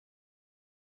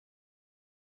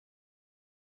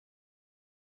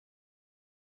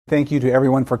thank you to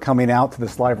everyone for coming out to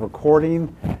this live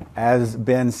recording. As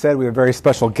Ben said, we have a very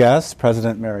special guest,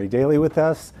 President Mary Daly, with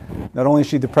us. Not only is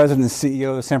she the President and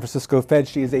CEO of the San Francisco Fed,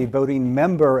 she is a voting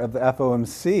member of the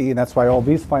FOMC, and that's why all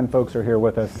these fine folks are here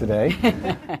with us today.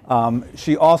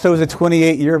 She also is a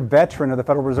 28-year veteran of the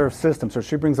Federal Reserve System, so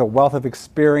she brings a wealth of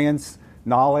experience,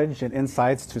 knowledge, and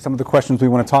insights to some of the questions we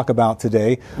want to talk about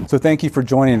today. So thank you for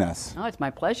joining us. Oh, it's my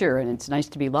pleasure, and it's nice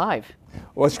to be live.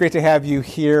 Well, it's great to have you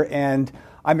here, and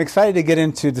I'm excited to get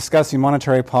into discussing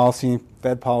monetary policy,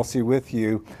 Fed policy with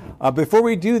you. Before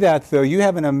we do that, though, you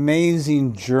have an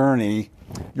amazing journey.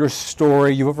 Your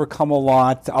story, you've overcome a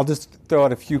lot. I'll just throw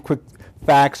out a few quick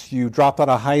facts. You dropped out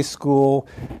of high school.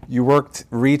 You worked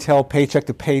retail paycheck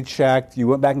to paycheck. You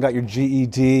went back and got your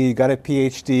GED. You got a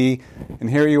PhD. And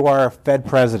here you are, a Fed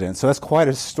president. So that's quite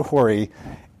a story.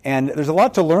 And there's a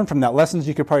lot to learn from that, lessons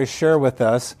you could probably share with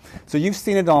us. So you've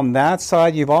seen it on that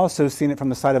side. You've also seen it from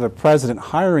the side of a president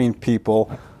hiring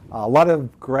people. A lot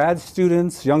of grad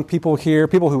students, young people here,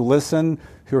 people who listen,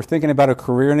 who are thinking about a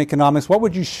career in economics. What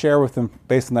would you share with them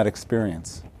based on that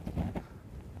experience?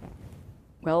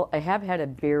 Well, I have had a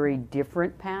very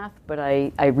different path, but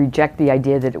I reject the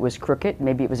idea that it was crooked.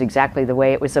 Maybe it was exactly the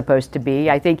way it was supposed to be.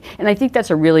 I think that's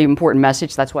a really important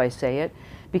message. That's why I say it,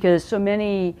 because so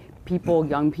many people,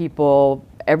 young people,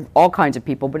 all kinds of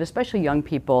people, but especially young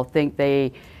people, think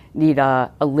they need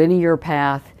a linear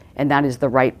path, and that is the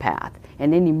right path.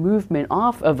 And any movement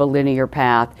off of a linear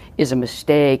path is a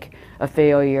mistake, a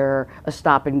failure, a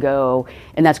stop and go,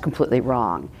 and that's completely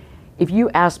wrong. If you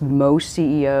ask most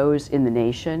CEOs in the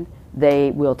nation,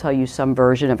 they will tell you some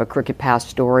version of a crooked path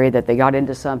story, that they got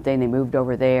into something, they moved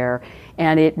over there.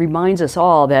 And it reminds us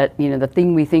all that, the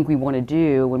thing we think we want to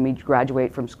do when we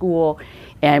graduate from school,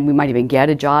 and we might even get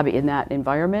a job in that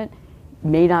environment,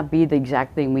 may not be the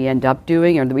exact thing we end up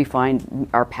doing, or that we find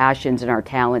our passions and our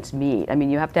talents meet. I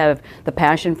mean, you have to have the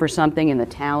passion for something and the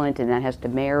talent, and that has to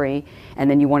marry,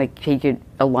 and then you want to take it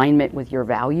alignment with your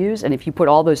values. And if you put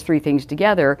all those three things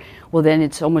together, well, then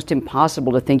it's almost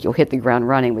impossible to think you'll hit the ground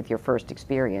running with your first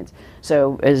experience.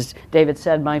 So as David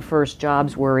said, my first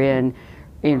jobs were in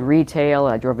retail.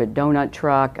 I drove a donut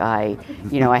truck. I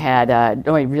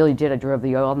drove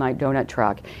the all-night donut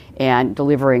truck and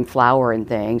delivering flour and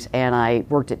things. And I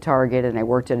worked at Target, and I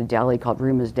worked at a deli called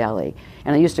Ruma's Deli.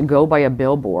 And I used to go by a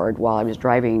billboard while I was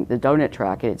driving the donut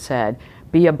truck, and it said,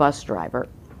 "Be a bus driver."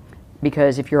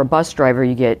 Because if you're a bus driver,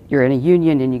 you're in a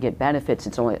union and you get benefits.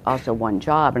 It's only also one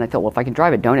job. And I thought, well, if I can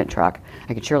drive a donut truck,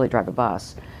 I could surely drive a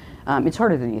bus. It's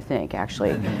harder than you think,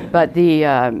 actually. But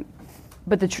the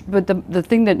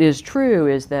thing that is true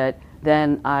is that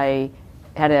then I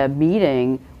had a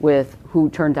meeting with who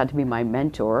turned out to be my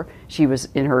mentor. She was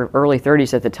in her early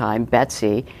 30s at the time,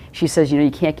 Betsy. She says,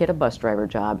 you can't get a bus driver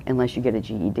job unless you get a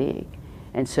GED.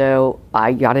 And so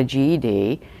I got a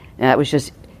GED, and that was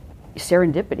just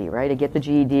serendipity, right? I get the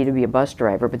GED to be a bus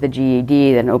driver, but the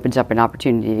GED then opens up an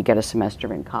opportunity to get a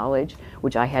semester in college,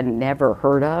 which I had never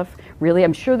heard of. Really,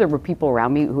 I'm sure there were people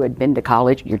around me who had been to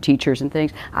college, your teachers and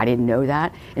things. I didn't know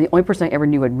that. And the only person I ever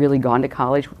knew had really gone to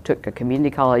college took a community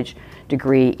college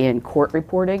degree in court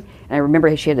reporting. And I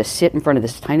remember she had to sit in front of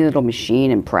this tiny little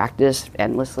machine and practice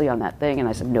endlessly on that thing. And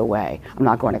I said, no way, I'm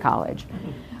not going to college.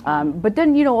 But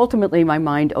then, ultimately my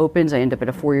mind opens. I end up at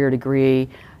a 4-year degree,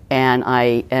 and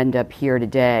I end up here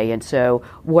today. And so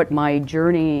what my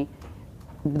journey,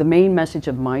 the main message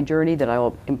of my journey that I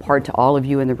will impart to all of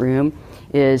you in the room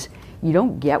is, you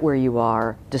don't get where you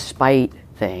are despite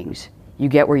things. You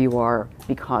get where you are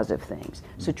because of things.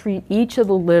 So treat each of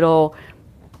the little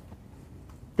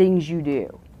things you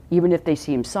do, even if they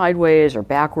seem sideways or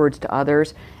backwards to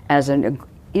others, as an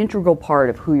integral part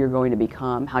of who you're going to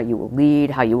become, how you will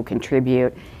lead, how you will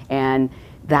contribute. And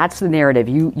that's the narrative.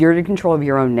 You're in control of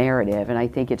your own narrative, and I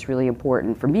think it's really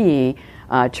important for me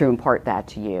to impart that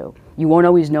to you. You won't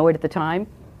always know it at the time.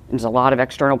 There's a lot of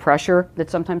external pressure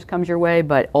that sometimes comes your way,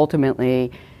 but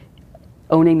ultimately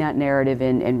owning that narrative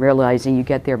and realizing you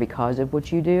get there because of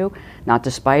what you do, not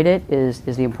despite it, is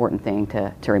the important thing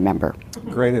to remember.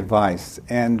 Great advice.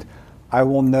 And I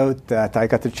will note that I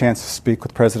got the chance to speak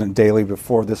with President Daly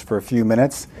before this for a few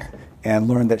minutes, and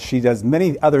learned that she does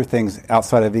many other things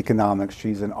outside of economics.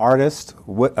 She's an artist,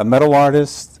 a metal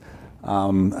artist.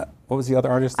 What was the other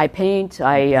artist? I paint.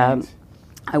 I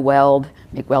weld,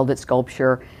 make welded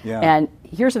sculpture. Yeah. And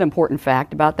here's an important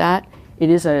fact about that.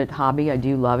 It is a hobby. I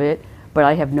do love it. But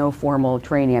I have no formal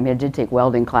training. I mean, I did take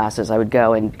welding classes. I would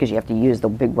go, and because you have to use the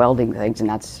big welding things, and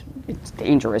it's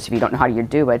dangerous if you don't know how to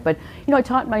do it. But I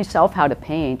taught myself how to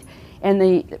paint.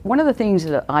 And one of the things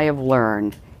that I have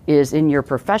learned is, in your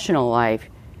professional life,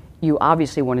 you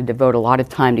obviously want to devote a lot of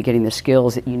time to getting the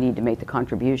skills that you need to make the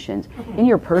contributions. In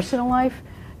your personal life,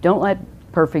 don't let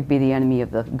perfect be the enemy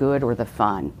of the good or the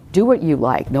fun. Do what you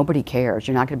like. Nobody cares.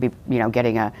 You're not going to be, you're not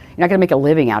going to make a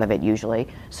living out of it usually.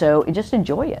 So just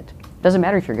enjoy it. Doesn't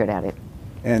matter if you're good at it.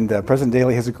 And President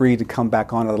Daly has agreed to come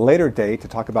back on at a later date to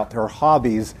talk about her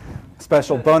hobbies.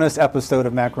 Special bonus episode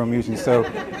of Macro Musings. So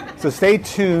stay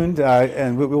tuned,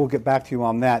 and we will get back to you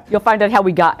on that. You'll find out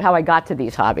how I got to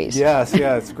these hobbies. Yes,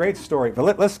 it's a great story.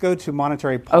 But let's go to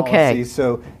monetary policy.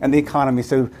 Okay. And the economy.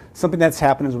 So something that's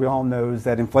happened, as we all know, is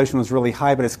that inflation was really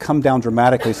high, but it's come down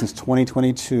dramatically since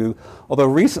 2022. Although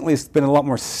recently it's been a lot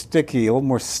more sticky, a little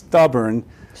more stubborn.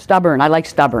 Stubborn. I like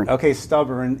stubborn. Okay,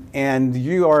 stubborn. And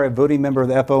you are a voting member of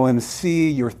the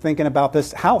FOMC. You're thinking about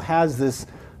this. How has this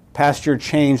past year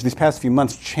changed, these past few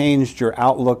months changed your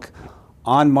outlook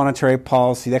on monetary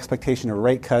policy, the expectation of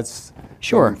rate cuts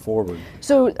going forward?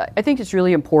 So I think it's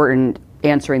really important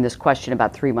answering this question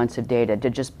about 3 months of data to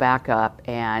just back up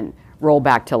and roll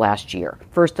back to last year.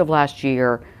 First of last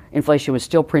year, inflation was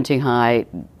still printing high.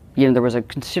 There was a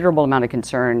considerable amount of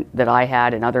concern that I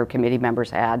had and other committee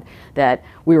members had that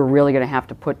we were really going to have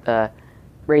to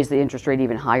raise the interest rate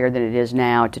even higher than it is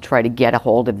now to try to get a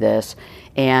hold of this.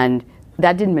 And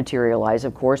that didn't materialize,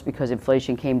 of course, because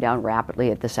inflation came down rapidly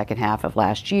at the second half of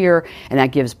last year, and that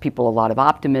gives people a lot of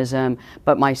optimism.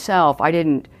 But myself, I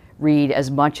didn't read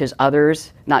as much as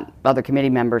others, not other committee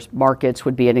members. Markets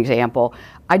would be an example.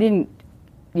 I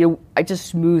just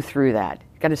smoothed through that.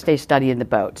 Got to stay steady in the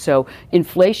boat. So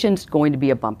inflation's going to be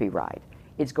a bumpy ride.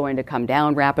 It's going to come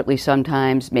down rapidly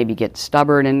sometimes, maybe get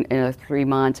stubborn in 3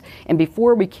 months. And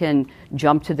before we can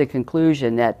jump to the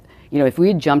conclusion that, if we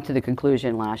had jumped to the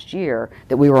conclusion last year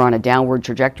that we were on a downward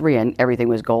trajectory and everything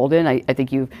was golden, I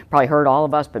think you've probably heard all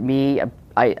of us, but me,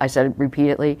 I said it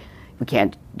repeatedly, we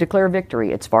can't declare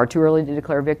victory. It's far too early to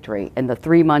declare victory. And the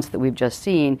 3 months that we've just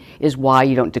seen is why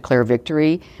you don't declare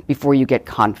victory before you get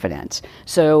confidence.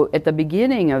 So at the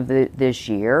beginning of this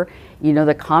year,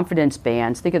 the confidence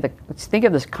bands, think of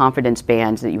the confidence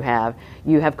bands that you have.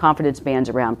 You have confidence bands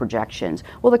around projections.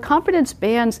 Well, the confidence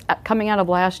bands coming out of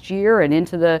last year and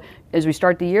as we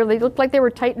start the year, they look like they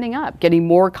were tightening up, getting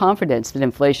more confidence that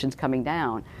inflation's coming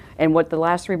down. And what the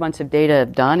last 3 months of data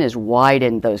have done is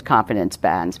widened those confidence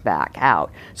bands back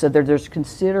out. So there's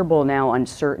considerable now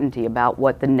uncertainty about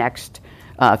what the next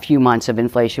few months of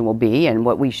inflation will be and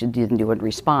what we should do in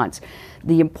response.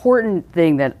 The important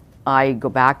thing that I go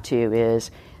back to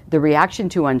is the reaction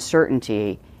to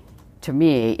uncertainty, to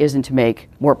me, isn't to make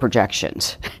more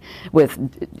projections with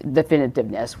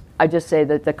definitiveness. I just say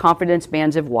that the confidence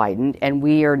bands have widened and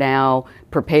we are now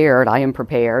prepared, I am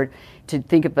prepared, to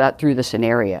think about through the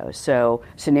scenarios. So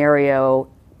a scenario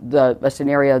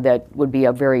that would be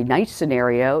a very nice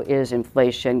scenario is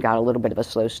inflation got a little bit of a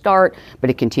slow start, but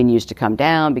it continues to come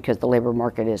down because the labor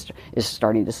market is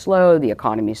starting to slow, the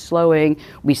economy is slowing.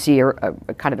 We see a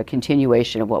kind of a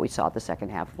continuation of what we saw at the second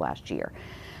half of last year.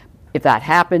 If that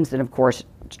happens, then of course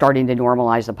starting to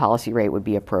normalize the policy rate would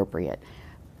be appropriate.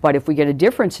 But if we get a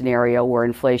different scenario where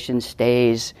inflation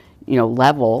stays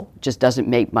level, just doesn't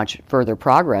make much further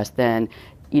progress, then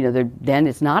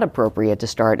it's not appropriate to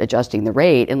start adjusting the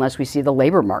rate unless we see the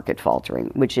labor market faltering,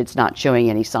 which it's not showing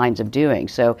any signs of doing.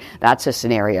 So that's a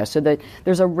scenario. So that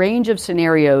there's a range of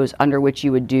scenarios under which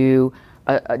you would do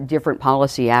different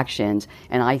policy actions,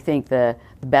 and I think the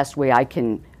best way I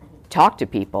can talk to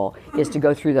people is to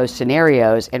go through those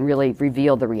scenarios and really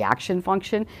reveal the reaction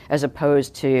function as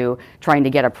opposed to trying to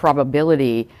get a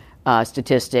probability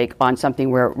statistic on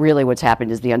something where really what's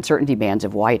happened is the uncertainty bands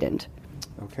have widened.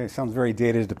 Okay, sounds very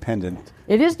data dependent.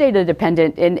 It is data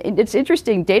dependent, and it's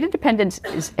interesting. Data dependence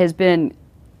has been,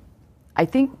 I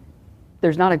think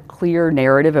there's not a clear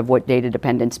narrative of what data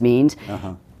dependence means.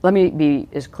 Let me be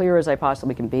as clear as I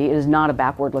possibly can be. It is not a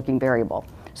backward-looking variable.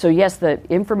 So yes, the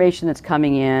information that's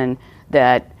coming in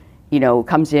that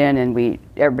comes in and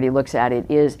everybody looks at it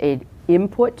is an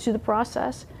input to the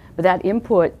process, but that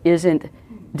input isn't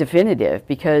definitive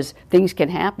because things can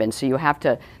happen. So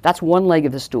that's one leg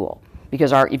of the stool.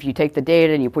 Because if you take the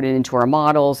data and you put it into our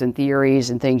models and theories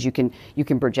and things, you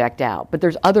can project out. But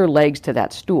there's other legs to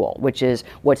that stool, which is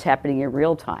what's happening in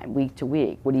real time, week to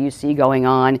week. What do you see going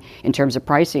on in terms of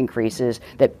price increases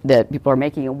that people are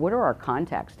making, and what are our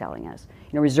contacts telling us?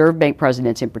 Reserve Bank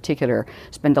presidents in particular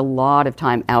spend a lot of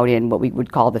time out in what we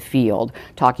would call the field,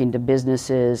 talking to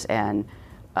businesses and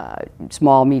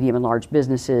small, medium, and large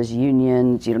businesses,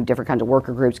 unions, different kinds of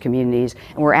worker groups, communities,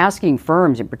 and we're asking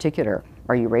firms in particular,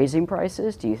 are you raising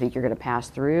prices? Do you think you're going to pass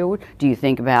through? Do you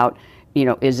think about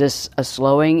is this a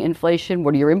slowing inflation?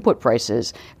 What are your input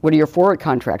prices? What are your forward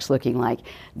contracts looking like?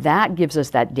 That gives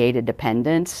us that data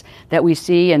dependence that we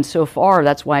see. And so far,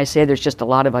 that's why I say there's just a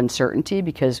lot of uncertainty,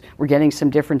 because we're getting some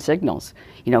different signals.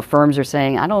 Firms are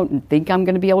saying, I don't think I'm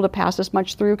going to be able to pass this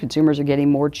much through. Consumers are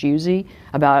getting more choosy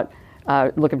about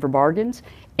looking for bargains.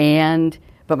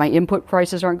 But my input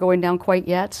prices aren't going down quite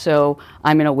yet, so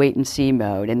I'm in a wait-and-see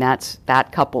mode. And that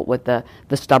coupled with the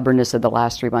stubbornness of the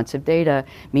last 3 months of data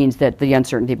means that the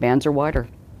uncertainty bands are wider.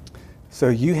 So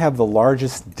you have the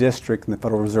largest district in the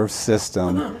Federal Reserve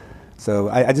System. So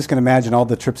I just can imagine all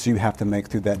the trips you have to make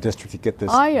through that district to get this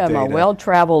I am data. a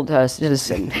well-traveled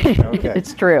citizen. Okay.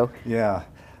 It's true. Yeah.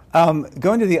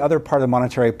 Going to the other part of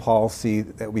monetary policy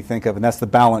that we think of, and that's the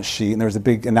balance sheet. And there's a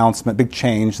big announcement, big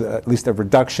change, at least a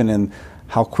reduction in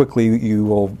how quickly you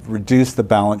will reduce the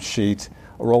balance sheet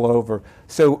or roll it over.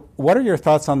 So what are your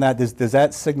thoughts on that? Does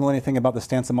that signal anything about the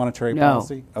stance of monetary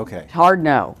policy? Okay. Hard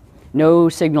no. No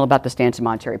signal about the stance of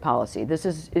monetary policy.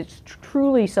 It's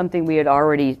truly something we had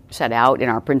already set out in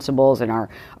our principles and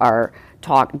our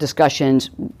discussions,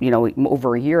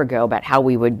 over a year ago about how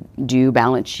we would do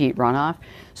balance sheet runoff.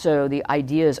 So the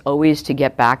idea is always to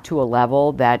get back to a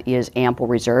level that is ample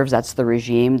reserves. That's the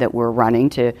regime that we're running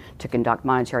to conduct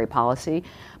monetary policy.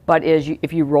 But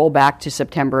if you roll back to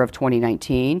September of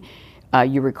 2019,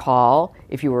 you recall,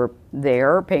 if you were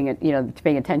there paying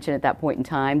attention at that point in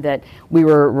time, that we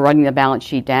were running the balance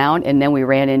sheet down, and then we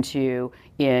ran into,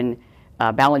 in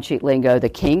balance sheet lingo, the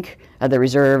kink of the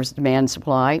reserves, demand,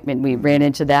 supply, and we ran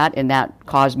into that, and that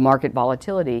caused market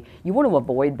volatility. You want to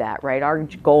avoid that, right? Our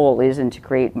goal isn't to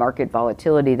create market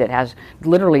volatility that has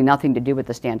literally nothing to do with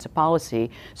the stance of policy.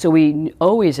 So we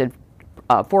always had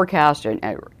forecast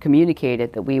and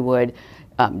communicated that we would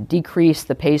decrease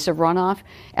the pace of runoff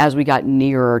as we got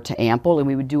nearer to ample, and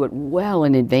we would do it well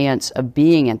in advance of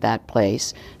being at that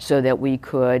place so that we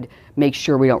could make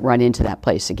sure we don't run into that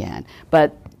place again.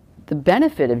 But the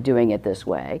benefit of doing it this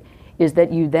way is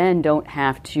that you then don't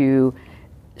have to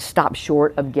stop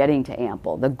short of getting to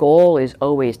ample. The goal is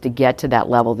always to get to that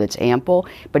level that's ample,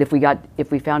 but if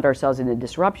we found ourselves in a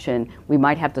disruption, we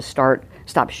might have to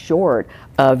stop short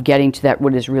of getting to that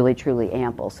what is really truly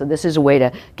ample. So this is a way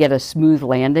to get a smooth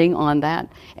landing on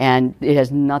that, and it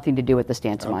has nothing to do with the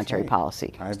stance of monetary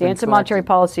policy. Stance of monetary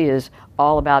policy is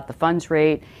all about the funds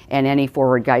rate and any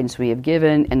forward guidance we have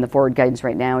given, and the forward guidance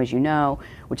right now, as you know,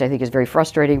 which I think is very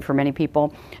frustrating for many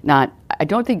people. I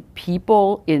don't think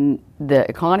people in the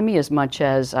economy as much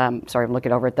as, sorry, I'm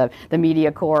looking over at the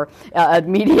media core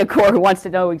who wants to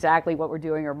know exactly what we're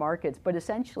doing or markets, but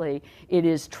essentially it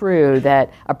is true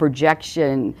that a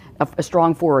projection, a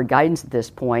strong forward guidance at this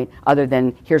point, other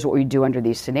than here's what we do under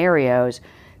these scenarios,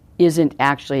 isn't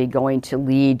actually going to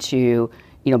lead to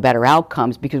better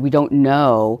outcomes, because we don't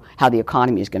know how the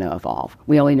economy is going to evolve.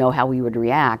 We only know how we would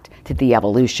react to the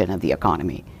evolution of the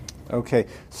economy. Okay,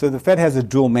 so the Fed has a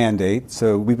dual mandate.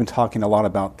 So we've been talking a lot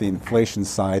about the inflation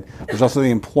side. There's also the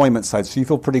employment side. So you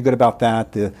feel pretty good about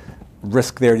that, the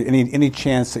risk there. Any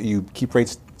chance that you keep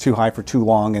rates too high for too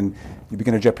long and you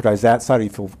begin to jeopardize that side, or you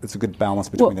feel it's a good balance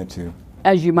between the two?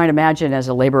 As you might imagine, as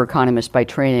a labor economist by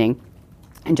training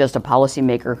and just a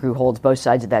policymaker who holds both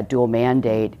sides of that dual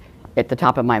mandate at the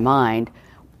top of my mind,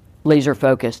 laser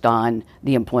focused on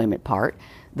the employment part.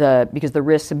 Because the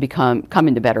risks have come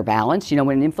into better balance.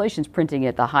 When inflation's printing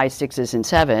at the high 6s and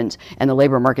 7s and the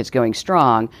labor market's going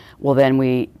strong, well, then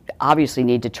we obviously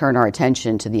need to turn our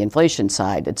attention to the inflation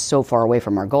side. It's so far away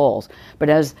from our goals. But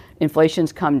as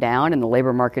inflation's come down and the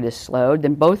labor market is slowed,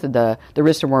 then both of the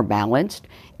risks are more balanced,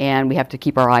 and we have to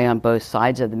keep our eye on both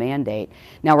sides of the mandate.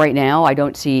 Now, right now, I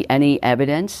don't see any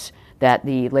evidence that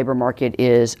the labor market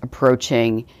is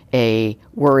approaching a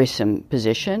worrisome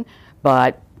position,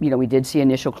 but we did see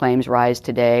initial claims rise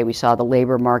today. We saw the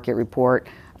labor market report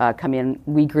come in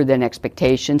weaker than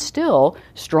expectations, still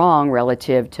strong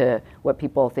relative to what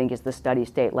people think is the steady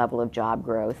state level of job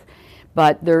growth.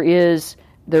 But there is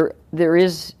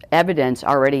evidence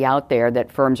already out there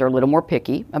that firms are a little more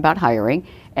picky about hiring,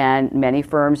 and many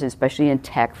firms, especially in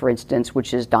tech, for instance,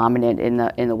 which is dominant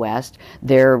in the West,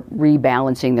 they're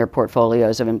rebalancing their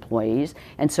portfolios of employees,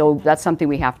 and so that's something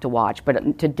we have to watch.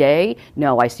 But today,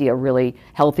 no, I see a really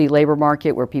healthy labor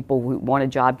market where people who want a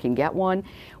job can get one.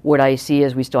 What I see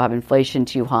is we still have inflation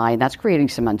too high, and that's creating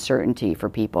some uncertainty for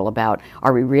people about,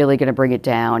 are we really going to bring it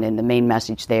down? And the main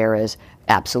message there is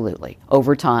absolutely.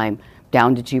 Over time,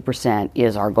 down to 2%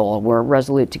 is our goal. We're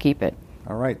resolute to keep it.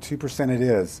 All right, 2% it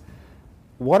is.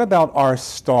 What about R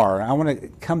star? I want to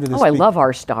come to this. Oh, I love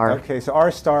R star. Okay, so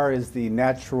R star is the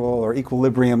natural or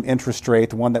equilibrium interest rate,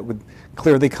 the one that would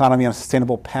clear the economy on a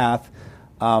sustainable path.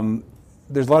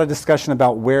 there's a lot of discussion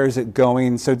about where is it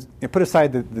going. So put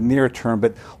aside the near term,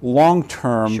 but long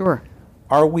term, sure.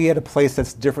 Are we at a place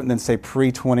that's different than, say,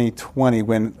 pre-2020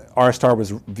 when R star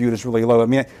was viewed as really low? I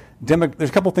mean, there's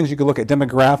a couple of things you could look at.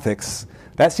 Demographics,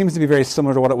 that seems to be very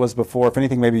similar to what it was before. If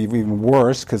anything, maybe even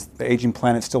worse, because the aging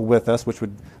planet's still with us, which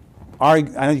would, I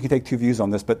know you can take two views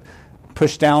on this, but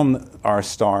push down R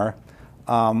star.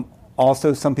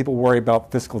 Also, some people worry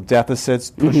about fiscal deficits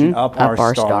pushing up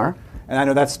R star. And I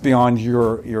know that's beyond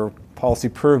your policy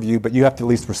purview, but you have to at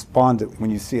least respond to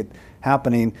when you see it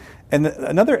happening. And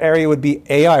another area would be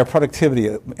AI or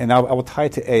productivity, and I will tie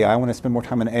it to AI. I want to spend more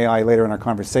time on AI later in our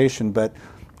conversation, but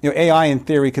AI in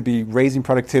theory could be raising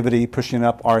productivity, pushing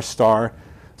up R star.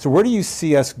 So where do you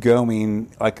see us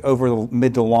going, like over the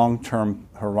mid to long term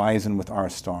horizon with R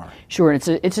star? Sure, it's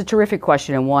a terrific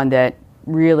question, and one that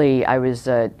really I was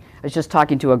just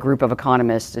talking to a group of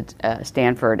economists at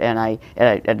Stanford, and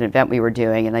at an event we were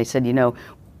doing, and I said,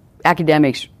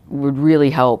 academics would really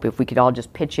help if we could all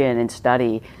just pitch in and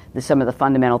study some of the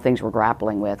fundamental things we're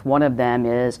grappling with. One of them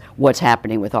is what's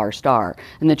happening with R star.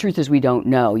 And the truth is we don't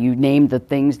know. You named the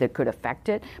things that could affect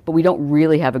it, but we don't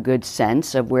really have a good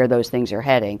sense of where those things are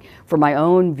heading. For my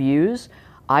own views,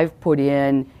 I've put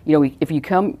in, if you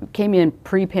came in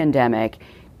pre-pandemic,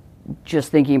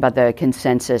 just thinking about the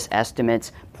consensus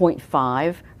estimates,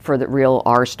 0.5 for the real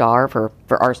R star, for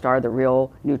R star, the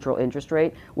real neutral interest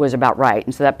rate, was about right.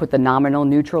 And so that put the nominal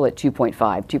neutral at 2.5,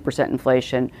 2%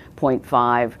 inflation,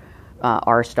 0.5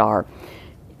 R star.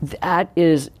 That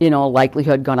is, in all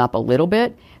likelihood, gone up a little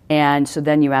bit. And so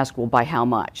then you ask, well, by how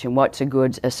much? And what's a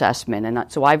good assessment?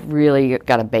 And so I've really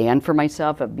got a band for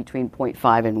myself of between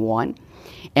 0.5 and 1.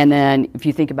 And then if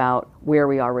you think about where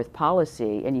we are with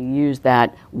policy and you use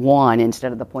that 1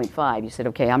 instead of the 0.5, you said,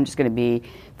 okay, I'm just going to be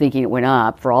thinking it went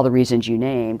up for all the reasons you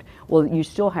named. Well, you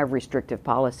still have restrictive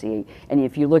policy. And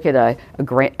if you look at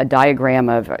a diagram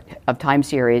of time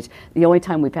series, the only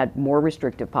time we've had more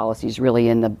restrictive policy is really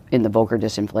in the Volcker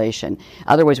disinflation.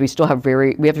 Otherwise, we still have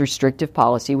we have restrictive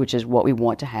policy, which is what we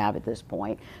want to have at this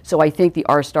point. So I think the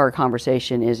R star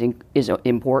conversation is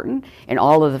important, and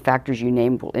all of the factors you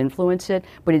named will influence it.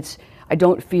 But I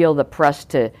don't feel the press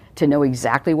to know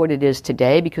exactly what it is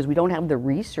today because we don't have the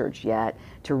research yet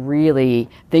to really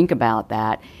think about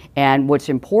that. And what's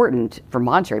important for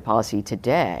monetary policy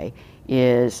today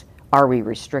is, are we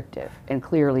restrictive? And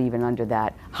clearly, even under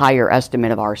that higher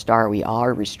estimate of R star, we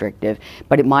are restrictive,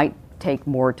 but it might take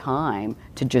more time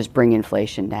to just bring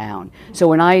inflation down. So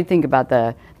when I think about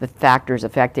the factors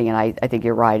affecting, and I think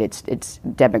you're right, it's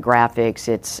demographics,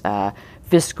 it's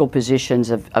fiscal positions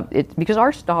of it, because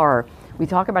R star, we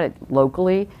talk about it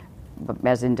locally,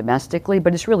 as in domestically,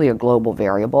 but it's really a global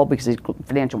variable because these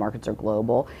financial markets are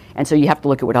global. And so you have to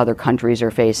look at what other countries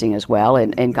are facing as well.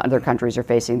 And other countries are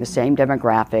facing the same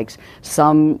demographics,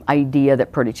 some idea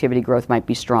that productivity growth might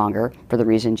be stronger for the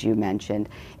reasons you mentioned,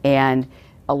 and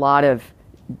a lot of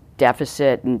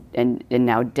deficit and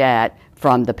now debt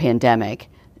from the pandemic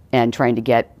and trying to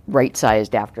get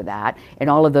right-sized after that. And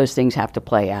all of those things have to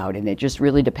play out. And it just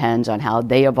really depends on how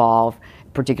they evolve,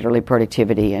 particularly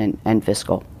productivity and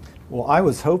fiscal. Well, I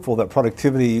was hopeful that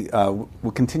productivity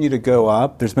will continue to go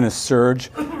up. There's been a surge.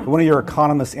 One of your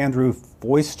economists, Andrew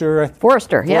Forster,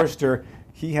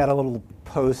 he had a little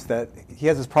post that he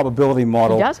has this probability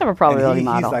model. He does have a probability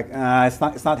model. He's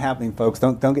like, it's not happening, folks.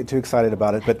 Don't get too excited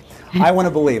about it. But I want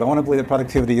to believe that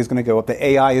productivity is going to go up. The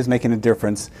AI is making a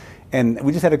difference. And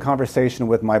we just had a conversation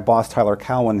with my boss, Tyler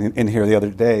Cowan, in here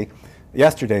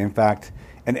yesterday, in fact.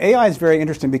 And AI is very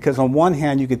interesting because on one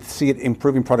hand, you could see it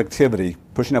improving productivity,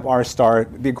 pushing up R star.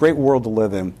 It'd be a great world to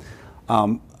live in.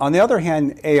 On the other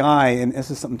hand, AI, and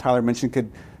this is something Tyler mentioned,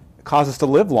 could cause us to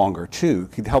live longer too.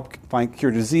 Could help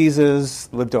cure diseases,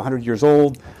 live to 100 years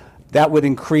old. That would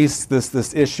increase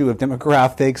this issue of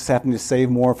demographics, having to save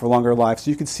more for longer lives.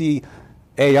 So you could see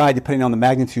AI, depending on the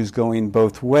magnitudes, going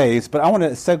both ways. But I want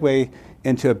to segue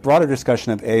into a broader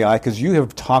discussion of AI because you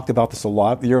have talked about this a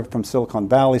lot. You're from Silicon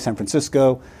Valley, San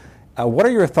Francisco. What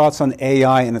are your thoughts on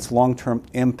AI and its long-term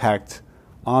impact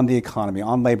on the economy,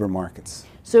 on labor markets?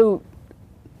 So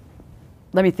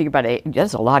let me think about it.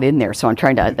 There's a lot in there, so I'm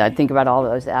trying to think about all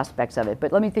those aspects of it.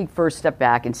 But let me step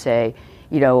back and say,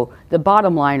 the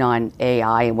bottom line on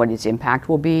AI and what its impact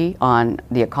will be on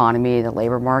the economy, the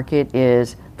labor market,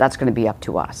 is that's going to be up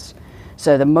to us.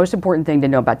 So the most important thing to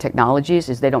know about technologies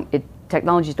is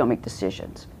technologies don't make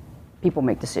decisions. People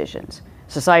make decisions.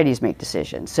 Societies make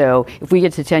decisions. So if we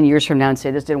get to 10 years from now and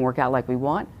say this didn't work out like we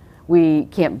want, we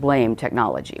can't blame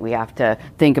technology. We have to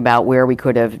think about where we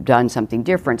could have done something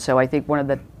different. So I think one of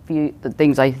the the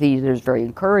things I see that is very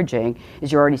encouraging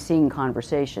is you're already seeing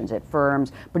conversations at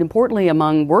firms, but importantly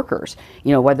among workers.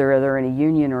 Whether they're in a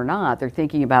union or not, they're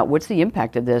thinking about what's the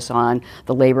impact of this on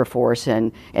the labor force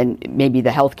and maybe the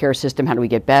healthcare system. How do we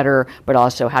get better? But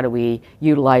also, how do we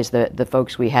utilize the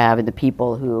folks we have and the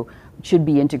people who should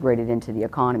be integrated into the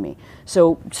economy?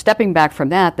 So stepping back from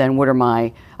that, then what are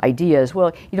my ideas?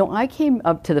 Well, I came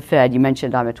up to the Fed. You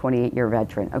mentioned I'm a 28-year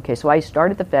veteran. Okay, so I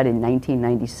started the Fed in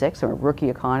 1996. I'm a rookie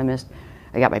economist.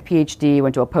 I got my PhD,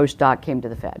 went to a postdoc, came to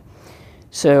the Fed.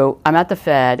 So I'm at the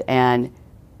Fed, and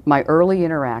my early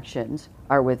interactions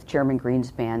are with Chairman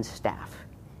Greenspan's staff,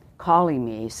 calling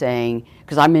me saying,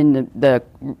 because I'm in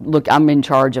I'm in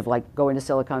charge of going to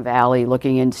Silicon Valley,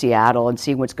 looking in Seattle and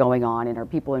seeing what's going on, and are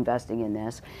people investing in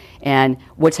this, and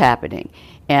what's happening.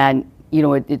 And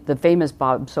the famous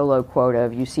Bob Solow quote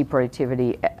of "you see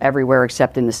productivity everywhere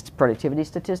except in the productivity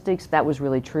statistics," that was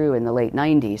really true in the late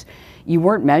 90s. You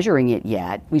weren't measuring it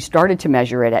yet. We started to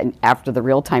measure it after the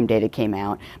real-time data came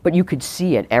out, but you could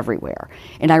see it everywhere.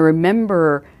 And I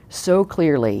remember so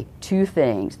clearly two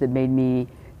things that made me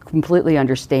completely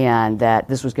understand that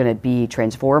this was going to be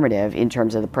transformative in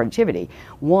terms of the productivity.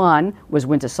 One was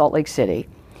went to Salt Lake City,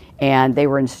 and they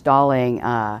were installing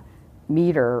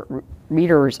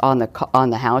meters on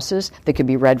the houses that could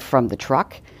be read from the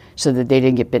truck, so that they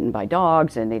didn't get bitten by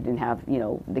dogs, and they didn't have,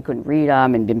 they couldn't read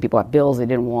them, and didn't people have bills they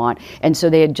didn't want, and so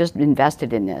they had just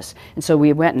invested in this. And so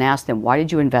we went and asked them, why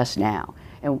did you invest now?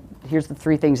 And here's the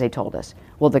three things they told us.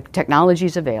 Well, the technology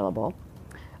is available.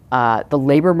 The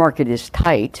labor market is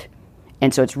tight,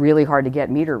 and so it's really hard to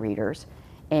get meter readers.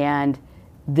 And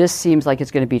this seems like it's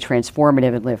going to be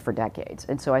transformative and live for decades.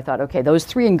 And so I thought, okay, those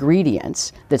three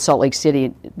ingredients that Salt Lake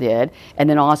City did, and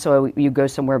then also you go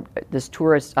somewhere, this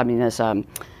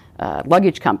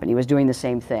luggage company was doing the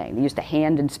same thing. They used to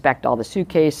hand inspect all the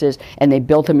suitcases, and they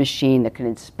built a machine that could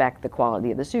inspect the quality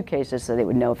of the suitcases so they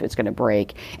would know if it's going to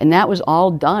break. And that was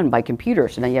all done by computer.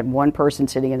 So now you had one person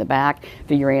sitting in the back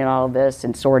figuring out all of this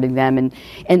and sorting them.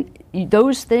 And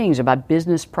those things about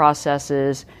business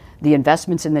processes, the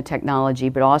investments in the technology,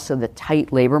 but also the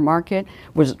tight labor market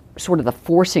was sort of the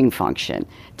forcing function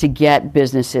to get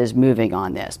businesses moving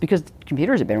on this, because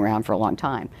computers have been around for a long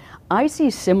time. I see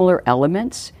similar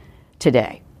elements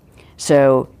today.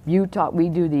 So we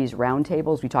do these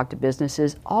roundtables, we talk to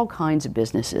businesses, all kinds of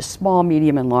businesses, small,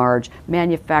 medium, and large,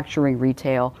 manufacturing,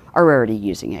 retail, are already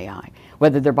using AI.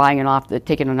 Whether they're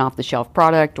taking an off-the-shelf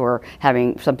product or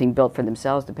having something built for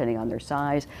themselves, depending on their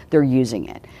size, they're using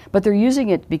it. But they're using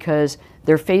it because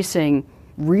they're facing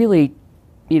really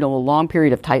a long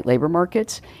period of tight labor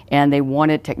markets, and they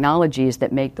wanted technologies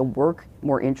that make the work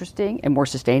more interesting and more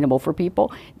sustainable for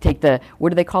people. Take what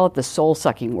do they call it? The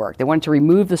soul-sucking work. They wanted to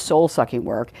remove the soul-sucking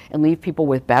work and leave people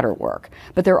with better work.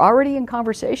 But they're already in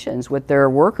conversations with their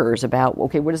workers about,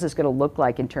 okay, what is this going to look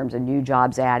like in terms of new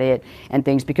jobs added and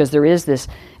things, because there is this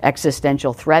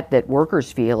existential threat that workers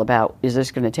feel about, is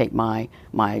this going to take my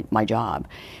job?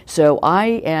 So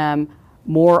I am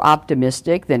more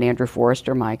optimistic than Andrew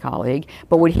Forrester, my colleague.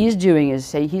 But what he's doing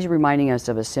is he's reminding us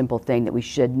of a simple thing, that we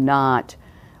should not,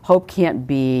 hope can't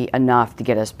be enough to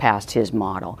get us past his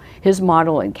model. His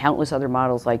model and countless other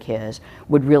models like his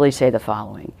would really say the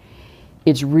following.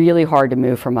 It's really hard to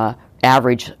move from a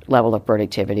average level of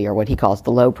productivity, or what he calls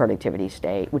the low productivity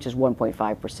state, which is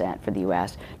 1.5% for the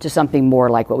US, to something more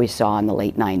like what we saw in the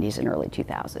late 90s and early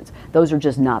 2000s. Those are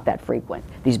just not that frequent,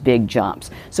 these big jumps.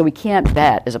 So we can't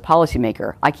bet, as a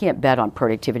policymaker, I can't bet on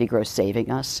productivity growth saving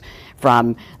us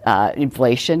from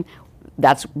inflation.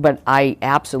 But I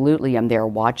absolutely am there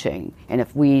watching. And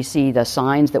if we see the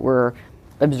signs that we're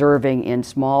observing in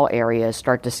small areas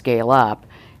start to scale up,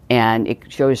 and it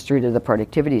shows through to the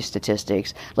productivity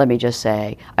statistics, let me just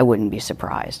say, I wouldn't be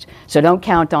surprised. So don't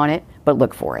count on it, but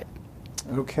look for it.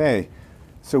 Okay.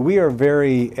 So we are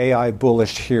very AI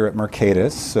bullish here at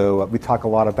Mercatus. So we talk a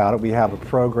lot about it. We have a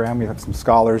program. We have some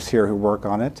scholars here who work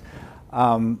on it.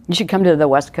 You should come to the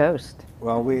West Coast.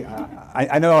 Well,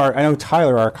 I know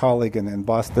Tyler, our colleague in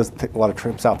Boston, does take a lot of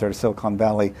trips out there to Silicon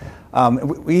Valley.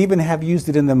 We even have used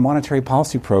it in the monetary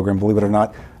policy program, believe it or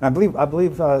not. And I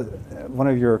believe one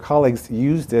of your colleagues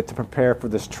used it to prepare for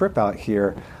this trip out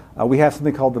here. We have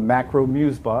something called the Macro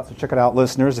Musings bot, so check it out,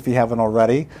 listeners, if you haven't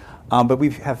already. But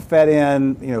we have fed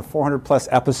in 400 plus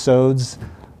episodes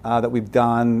that we've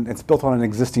done. It's built on an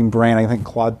existing brand, I think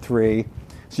Claude 3.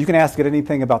 So you can ask it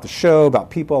anything about the show, about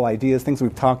people, ideas, things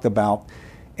we've talked about.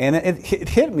 And it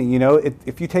hit me,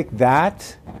 if you take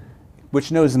that,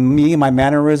 which knows me, my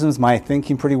mannerisms, my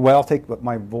thinking pretty well, take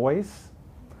my voice,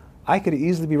 I could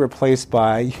easily be replaced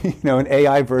by an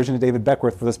AI version of David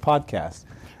Beckworth for this podcast.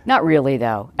 Not really,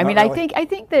 though. I mean, really? I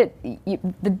think that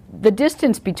the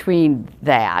distance between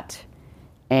that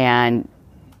and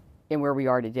where we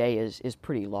are today is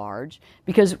pretty large,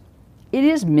 because it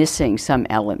is missing some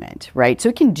element, right? So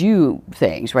it can do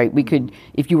things, right? We could,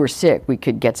 if you were sick, we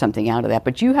could get something out of that.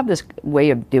 But you have this way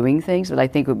of doing things that I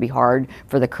think would be hard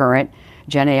for the current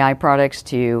Gen AI products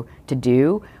to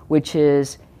do, which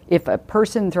is, if a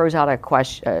person throws out a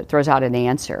question, throws out an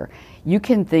answer, you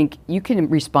can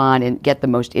respond and get the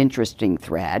most interesting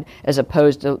thread, as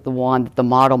opposed to the one that the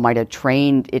model might have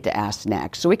trained it to ask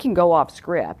next. So it can go off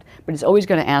script, but it's always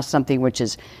going to ask something which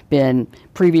has been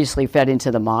previously fed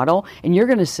into the model. And you're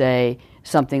going to say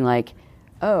something like,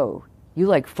 "Oh, you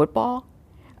like football?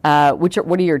 What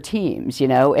are your teams?"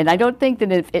 And I don't think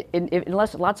that if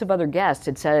unless lots of other guests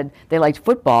had said they liked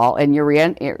football, and your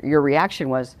reaction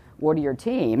was, "What are your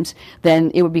teams?"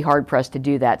 then it would be hard pressed to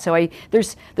do that. So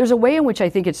there's a way in which I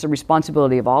think it's the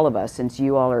responsibility of all of us, since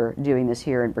you all are doing this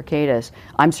here in Bricatus,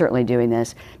 I'm certainly doing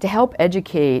this, to help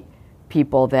educate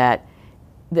people that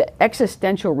the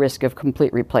existential risk of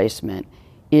complete replacement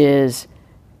is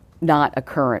not a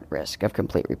current risk of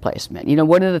complete replacement.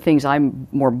 One of the things I'm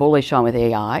more bullish on with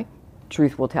AI,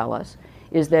 truth will tell us,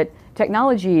 is that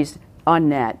technologies on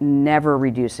net never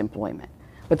reduce employment.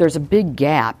 But there's a big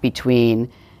gap between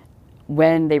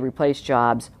when they replace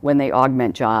jobs, when they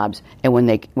augment jobs, and when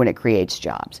it creates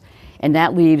jobs. And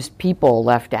that leaves people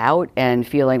left out and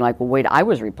feeling like, well, wait, I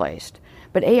was replaced.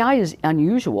 But AI is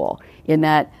unusual in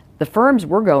that the firms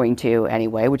we're going to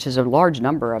anyway, which is a large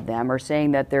number of them, are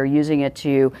saying that they're using it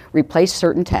to replace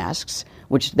certain tasks,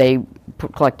 which they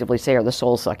collectively say are the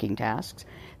soul-sucking tasks.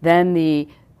 Then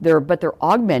they're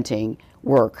augmenting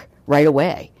work right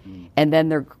away. And then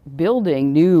they're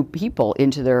building new people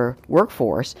into their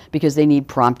workforce because they need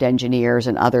prompt engineers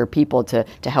and other people to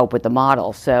help with the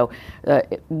model. So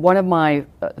one of my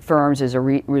firms is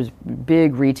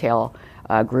big retail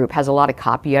group, has a lot of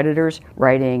copy editors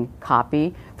writing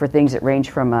copy for things that range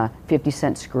from a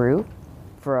 50-cent screw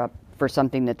for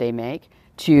something that they make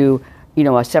to a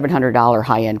 $700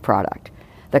 high-end product.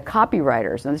 The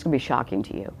copywriters, and this is going to be shocking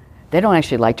to you, they don't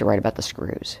actually like to write about the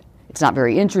screws. It's not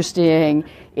very interesting,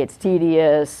 it's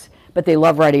tedious, but they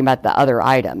love writing about the other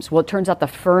items. Well, it turns out the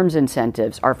firm's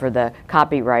incentives are for the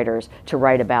copywriters to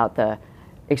write about the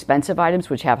expensive items,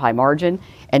 which have high margin,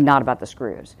 and not about the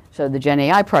screws. So the Gen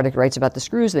AI product writes about the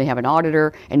screws, they have an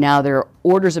auditor, and now they're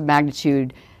orders of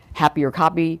magnitude happier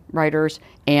copywriters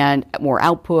and more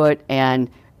output and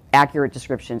accurate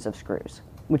descriptions of screws,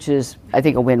 which is, I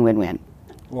think, a win-win-win.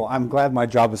 Well, I'm glad my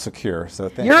job is secure. So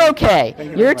thank you. You're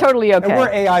okay. You're totally okay. And we're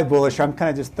AI bullish. I'm kind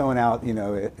of just throwing out,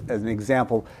 as an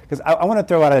example, because I want to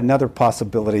throw out another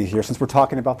possibility here, since we're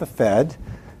talking about the Fed,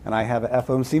 and I have an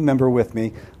FOMC member with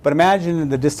me. But imagine in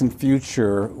the distant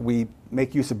future, we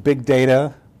make use of big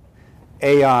data,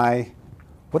 AI.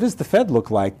 What does the Fed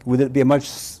look like? Would it be a much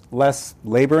less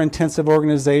labor-intensive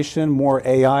organization, more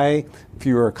AI,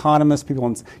 fewer economists,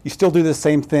 people? You still do the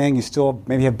same thing. You still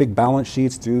maybe have big balance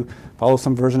sheets, follow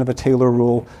some version of a Taylor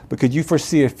rule. But could you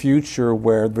foresee a future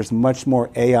where there's much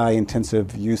more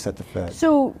AI-intensive use at the Fed?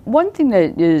 So one thing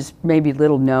that is maybe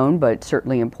little known but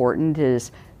certainly important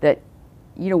is that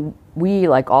we,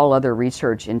 like all other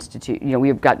research institutes,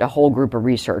 we've got a whole group of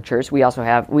researchers. We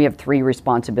have three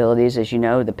responsibilities, as you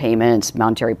know: the payments,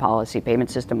 monetary policy, payment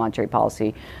system, monetary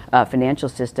policy, financial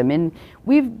system. And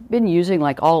we've been using,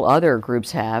 like all other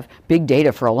groups have, big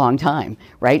data for a long time,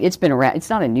 right? It's been around. It's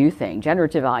not a new thing.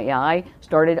 Generative AI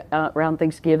started around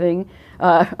Thanksgiving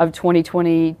of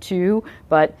 2022,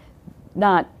 but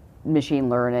not machine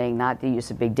learning, not the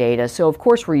use of big data. So of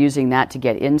course we're using that to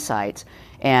get insights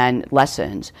and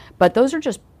lessons. But those are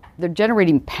they're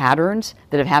generating patterns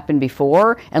that have happened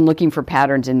before and looking for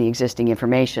patterns in the existing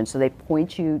information. So they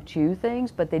point you to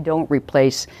things, but they don't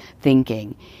replace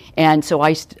thinking. And so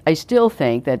I still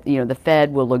think that the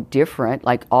Fed will look different,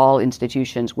 like all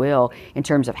institutions will, in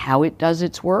terms of how it does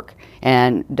its work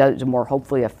and does it more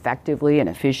hopefully effectively and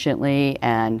efficiently,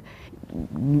 and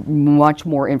much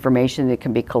more information that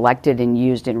can be collected and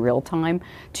used in real time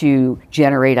to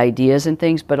generate ideas and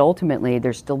things. But ultimately,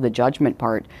 there's still the judgment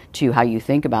part to how you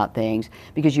think about things,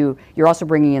 because you're also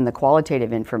bringing in the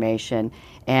qualitative information,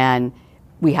 and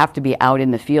we have to be out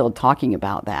in the field talking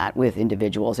about that with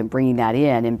individuals and bringing that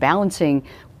in and balancing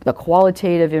the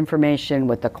qualitative information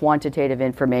with the quantitative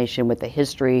information with the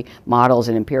history, models,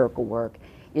 and empirical work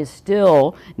is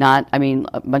still not,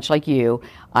 much like you,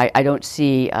 I don't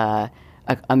see a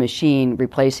machine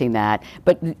replacing that.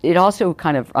 But it also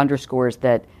kind of underscores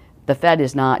that the Fed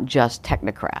is not just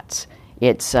technocrats.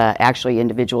 It's actually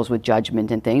individuals with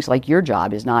judgment and things. Like your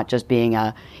job is not just being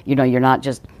you're not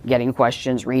just getting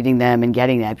questions, reading them, and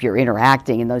getting them. You're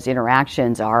interacting, and those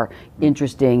interactions are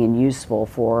interesting and useful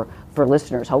for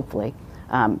listeners, hopefully.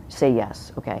 Say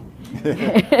yes, okay.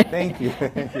 Thank you.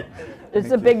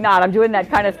 It's a big nod. I'm doing that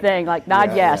kind of thing, like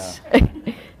nod yes. Yeah.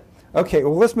 Okay,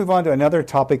 well, let's move on to another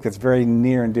topic that's very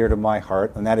near and dear to my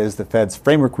heart, and that is the Fed's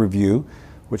framework review,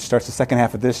 which starts the second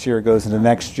half of this year, goes into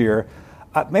next year.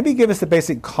 Maybe give us the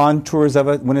basic contours of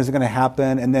it. When is it going to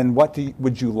happen? And then what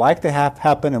would you like to have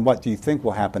happen, and what do you think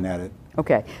will happen at it?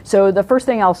 Okay, so the first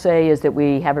thing I'll say is that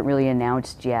we haven't really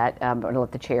announced yet. I'm going to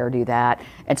let the chair do that.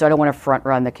 And so I don't want to front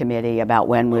run the committee about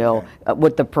when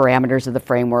what the parameters of the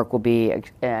framework will be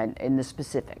and in the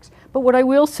specifics. But what I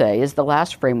will say is the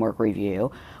last framework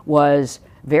review was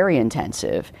very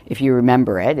intensive, if you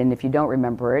remember it, and if you don't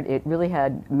remember it, it really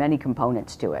had many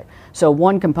components to it. So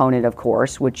one component, of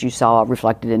course, which you saw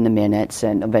reflected in the minutes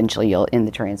and eventually in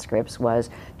the transcripts, was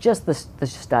just the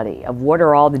study of what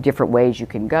are all the different ways you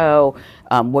can go,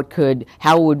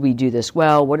 how would we do this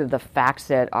well, what are the facts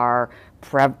that are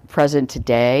present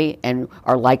today and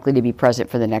are likely to be present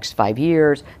for the next 5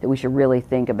 years that we should really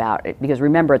think about it. Because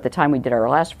remember, at the time we did our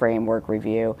last framework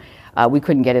review, we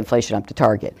couldn't get inflation up to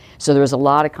target. So there was a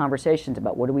lot of conversations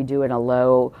about what do we do in a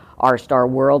low R-star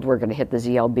world. We're going to hit the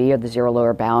ZLB, or the zero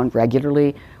lower bound,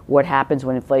 regularly. What happens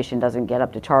when inflation doesn't get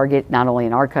up to target, not only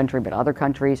in our country but other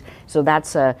countries? So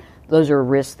those are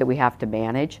risks that we have to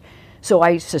manage. So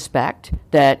I suspect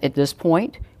that at this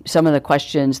point, some of the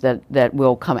questions that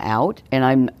will come out, and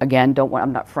I'm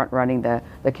not front running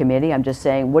the committee, I'm just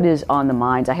saying what is on the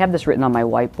minds. I have this written on my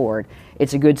whiteboard.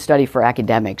 It's a good study for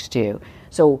academics too.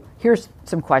 So here's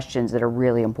some questions that are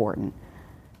really important.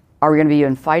 Are we going to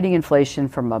be fighting inflation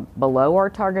from below our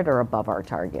target or above our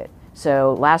target?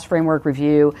 So last framework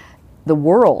review, the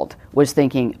world was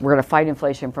thinking we're going to fight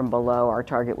inflation from below our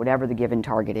target, whatever the given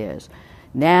target is.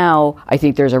 Now, I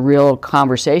think there's a real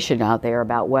conversation out there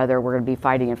about whether we're going to be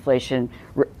fighting inflation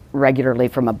regularly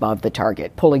from above the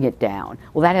target, pulling it down.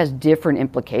 Well, that has different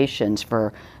implications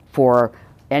for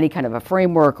any kind of a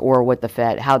framework or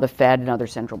how the Fed and other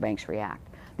central banks react.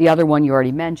 The other one you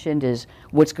already mentioned is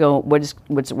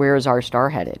where is our star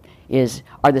headed?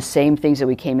 Are the same things that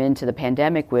we came into the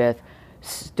pandemic with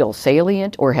still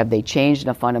salient, or have they changed in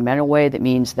a fundamental way that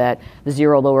means that the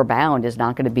zero lower bound is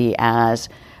not going to be as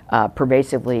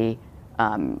pervasively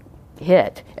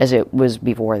hit as it was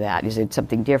before that? Is it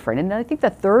something different? And I think the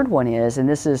third one is,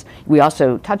 and we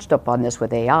also touched up on this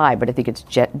with AI, but I think it's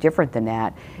different than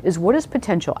that, is what does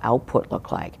potential output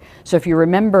look like? So if you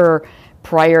remember,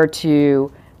 prior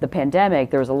to the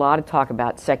pandemic, there was a lot of talk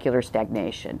about secular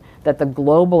stagnation, that the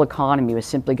global economy was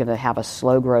simply going to have a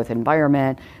slow growth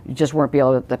environment. You just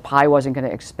the pie wasn't going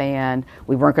to expand.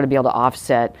 We weren't going to be able to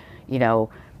offset,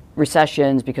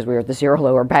 recessions because we were at the zero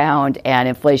lower bound, and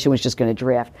inflation was just going to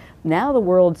drift. Now the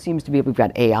world seems to be, we've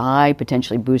got AI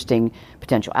potentially boosting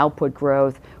potential output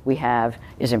growth.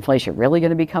 Is inflation really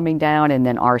going to be coming down? And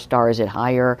then R-star, is it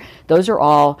higher? Those are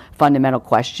all fundamental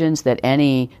questions that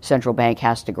any central bank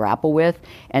has to grapple with.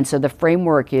 And so the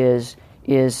framework is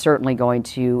certainly going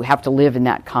to have to live in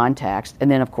that context. And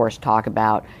then, of course, talk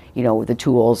about, the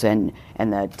tools and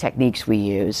the techniques we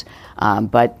use.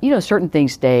 But certain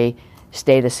things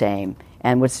stay the same.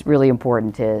 And what's really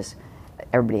important is,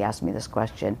 everybody asked me this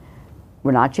question,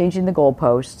 we're not changing the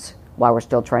goalposts while we're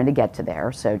still trying to get to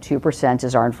there. So 2%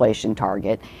 is our inflation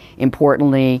target.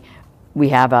 Importantly, we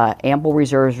have an ample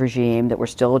reserves regime that we're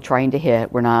still trying to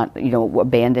hit. We're not,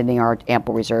 abandoning our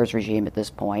ample reserves regime at this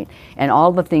point. And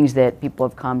all the things that people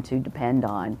have come to depend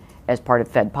on as part of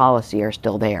Fed policy are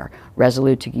still there.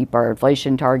 Resolute to keep our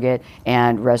inflation target,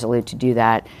 and resolute to do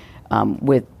that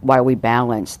while we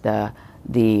balance the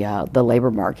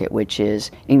labor market, which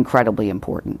is incredibly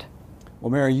important. Well,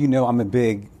 Mary, I'm a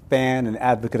big fan and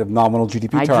advocate of nominal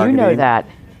GDP targeting. I do know that.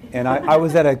 And I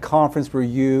was at a conference where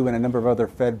you and a number of other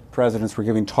Fed presidents were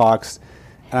giving talks.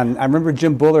 And I remember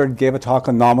Jim Bullard gave a talk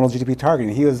on nominal GDP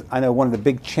targeting. He was, I know, one of the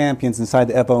big champions inside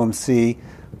the FOMC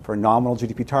for nominal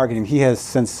GDP targeting. He has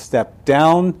since stepped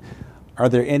down. Are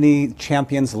there any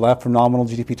champions left for nominal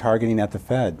GDP targeting at the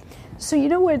Fed? So you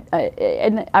know what,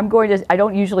 and I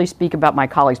don't usually speak about my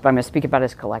colleagues, but I'm going to speak about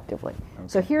us collectively. Okay.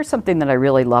 So here's something that I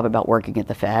really love about working at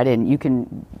the Fed, and you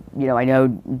can, I know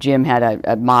Jim had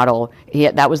a model.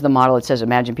 That was the model that says,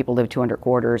 imagine people live 200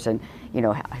 quarters, and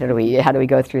how do we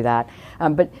go through that?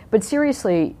 But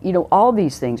seriously, all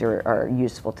these things are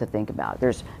useful to think about.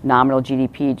 There's nominal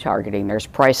GDP targeting, there's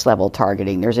price level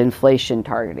targeting, there's inflation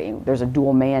targeting, there's a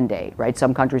dual mandate, right?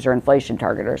 Some countries are inflation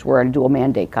targeters. We're a dual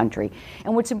mandate country,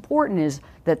 and what's important is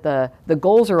that the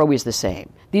goals are always the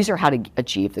same. These are how to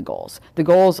achieve the goals. The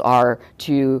goals are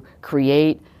to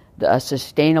create a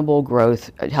sustainable growth,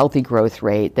 a healthy growth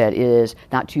rate that is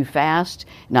not too fast,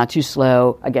 not too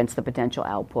slow against the potential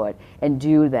output, and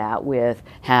do that with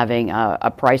having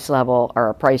a price level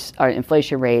or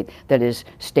inflation rate that is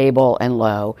stable and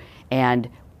low, and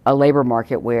a labor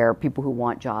market where people who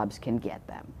want jobs can get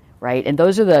them. Right, and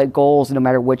those are the goals, no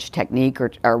matter which technique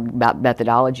or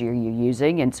methodology are you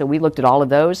using. And so we looked at all of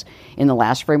those in the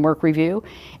last framework review,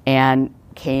 and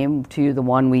came to the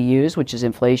one we use, which is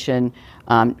inflation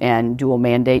and dual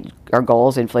mandate. Our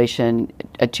goals: inflation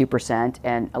at 2%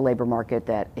 and a labor market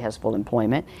that has full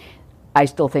employment. I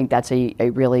still think that's a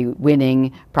really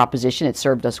winning proposition. It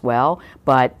served us well,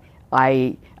 but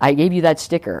I gave you that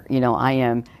sticker. I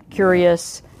am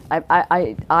curious.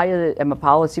 I am a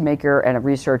policymaker and a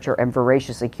researcher and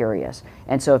voraciously curious.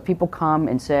 And so if people come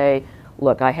and say,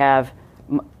 look, I have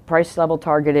price level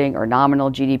targeting or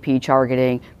nominal GDP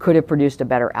targeting, could have produced a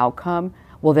better outcome?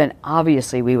 Well, then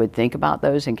obviously we would think about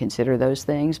those and consider those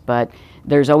things, but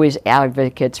there's always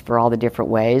advocates for all the different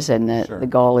ways, and the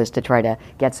goal is to try to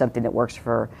get something that works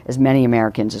for as many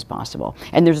Americans as possible.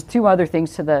 And there's two other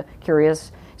things to the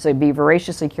curious. So be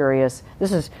voraciously curious.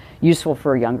 This is useful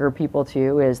for younger people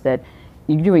too, is that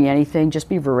you're doing anything, just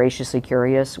be voraciously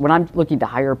curious. When I'm looking to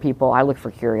hire people, I look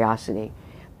for curiosity.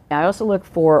 I also look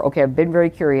for, okay, I've been very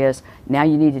curious, now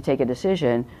you need to take a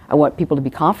decision. I want people to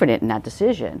be confident in that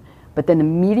decision. But then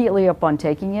immediately upon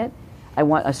taking it, I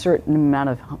want a certain amount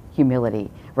of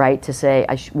humility, right? To say,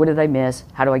 what did I miss?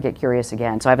 How do I get curious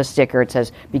again? So I have a sticker, it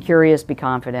says, be curious, be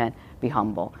confident, be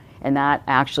humble. And that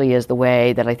actually is the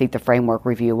way that I think the framework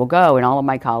review will go. And all of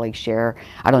my colleagues share.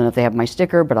 I don't know if they have my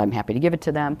sticker, but I'm happy to give it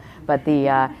to them. But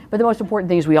the most important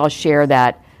thing is we all share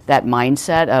that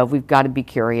mindset of we've got to be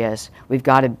curious. We've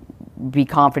got to be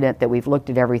confident that we've looked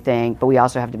at everything, but we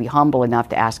also have to be humble enough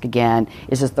to ask again,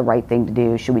 is this the right thing to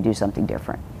do? Should we do something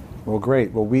different? Well,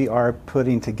 great. Well, we are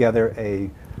putting together a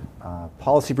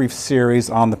policy brief series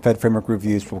on the Fed framework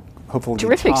reviews. We'll hopefully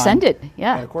terrific. Send it.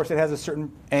 Yeah. And of course, it has a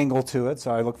certain angle to it, so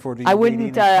I look forward to. I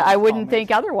wouldn't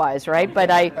think otherwise, right?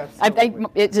 But I think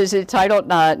is it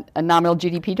titled a nominal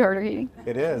GDP targeting?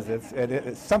 It is.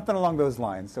 It's something along those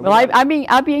lines. So well, I'd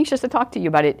be anxious to talk to you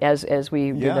about it as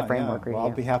we do the framework review. Well,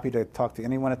 I'll be happy to talk to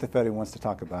anyone at the Fed who wants to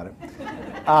talk about it.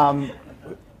 A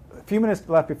few minutes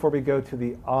left before we go to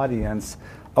the audience.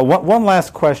 One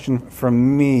last question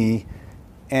from me.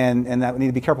 And that we need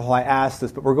to be careful how I ask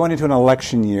this, but we're going into an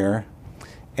election year,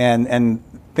 and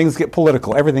things get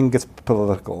political. Everything gets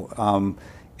political.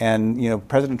 And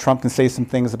President Trump can say some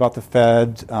things about the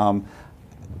Fed,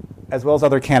 as well as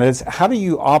other candidates. How do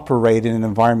you operate in an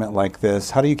environment like this?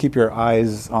 How do you keep your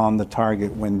eyes on the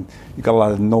target when you've got a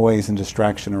lot of noise and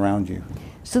distraction around you?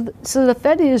 So the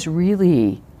Fed is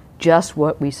really just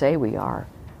what we say we are.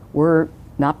 We're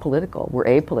not political. We're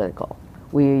apolitical.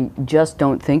 We just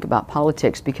don't think about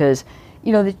politics because,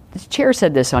 the chair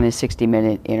said this on his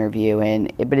 60-minute interview,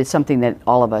 but it's something that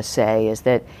all of us say, is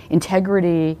that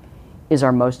integrity is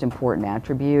our most important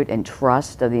attribute, and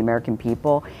trust of the American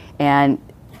people. And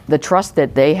the trust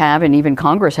that they have, and even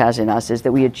Congress has in us, is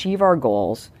that we achieve our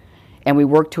goals and we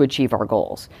work to achieve our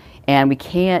goals. And we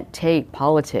can't take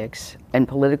politics and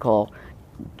political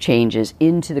changes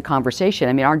into the conversation.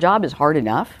 I mean, our job is hard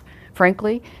enough,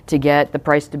 frankly, to get the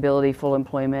price stability, full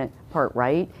employment part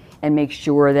right, and make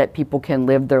sure that people can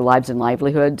live their lives and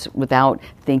livelihoods without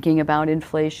thinking about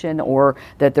inflation or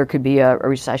that there could be a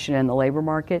recession in the labor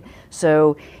market.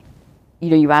 So,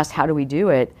 you asked how do we do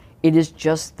it? It is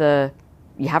just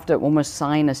you have to almost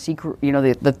sign a secret,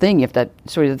 the thing, you have to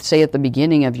sort of say at the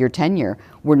beginning of your tenure,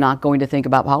 we're not going to think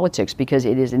about politics because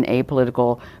it is an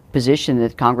apolitical position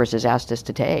that Congress has asked us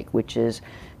to take, which is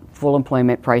full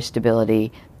employment, price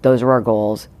stability. Those are our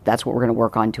goals. That's what we're going to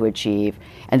work on to achieve.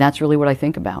 And that's really what I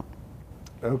think about.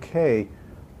 Okay.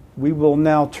 We will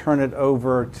now turn it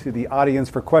over to the audience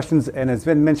for questions. And as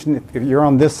been mentioned, if you're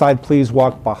on this side, please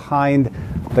walk behind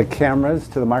the cameras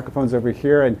to the microphones over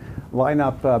here and line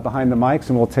up behind the mics,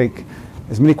 and we'll take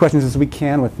as many questions as we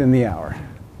can within the hour.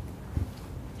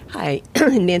 Hi,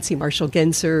 Nancy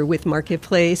Marshall-Genzer with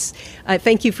Marketplace.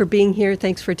 Thank you for being here.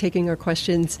 Thanks for taking our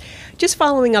questions. Just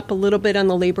following up a little bit on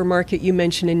the labor market, you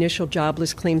mentioned initial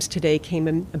jobless claims today came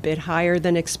in a bit higher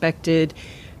than expected.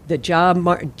 The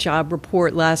job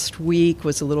report last week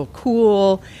was a little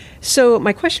cool. So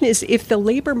my question is, if the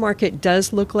labor market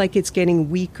does look like it's getting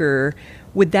weaker,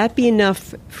 would that be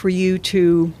enough for you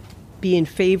to be in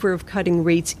favor of cutting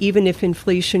rates even if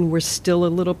inflation were still a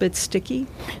little bit sticky?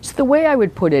 So the way I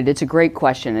would put it, it's a great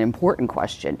question, an important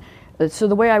question. So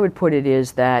the way I would put it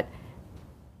is that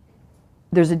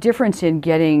there's a difference in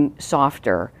getting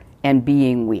softer and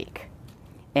being weak.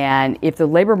 And if the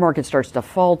labor market starts to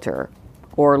falter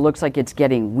or looks like it's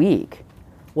getting weak,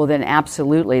 well then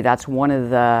absolutely that's one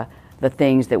of the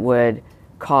things that would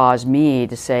cause me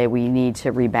to say we need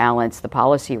to rebalance the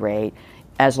policy rate,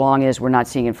 as long as we're not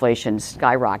seeing inflation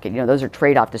skyrocket. Those are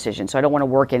trade-off decisions. So I don't want to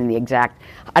work in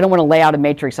I don't want to lay out a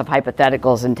matrix of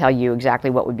hypotheticals and tell you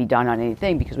exactly what would be done on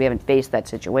anything because we haven't faced that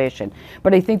situation.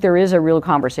 But I think there is a real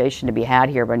conversation to be had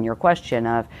here on your question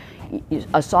of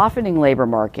a softening labor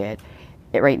market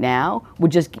right now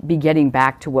would just be getting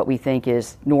back to what we think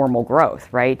is normal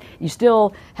growth, right? You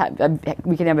still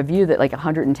we can have a view that like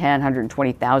 110,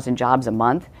 120,000 jobs a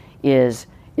month is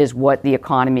what the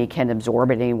economy can absorb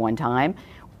at any one time.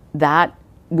 That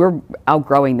we're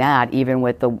outgrowing that even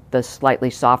with the slightly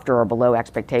softer or below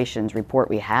expectations report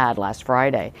we had last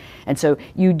Friday. And so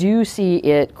you do see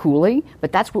it cooling,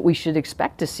 but that's what we should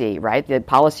expect to see, right? The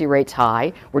policy rate's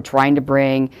high. We're trying to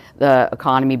bring the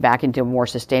economy back into a more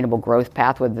sustainable growth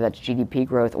path, whether that's GDP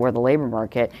growth or the labor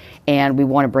market, and we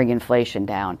want to bring inflation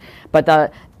down. But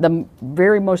the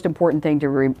very most important thing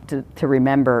to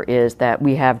remember is that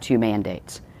we have two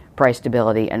mandates: price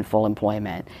stability and full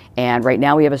employment. And right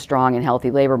now we have a strong and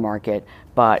healthy labor market,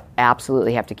 but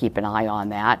absolutely have to keep an eye on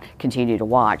that, continue to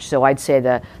watch. So I'd say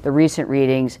the recent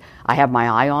readings, I have my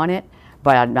eye on it,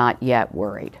 but I'm not yet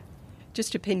worried.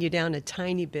 Just to pin you down a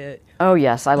tiny bit. Oh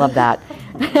yes, I love that.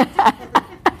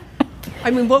 I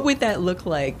mean, what would that look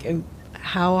like? And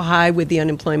how high would the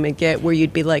unemployment get where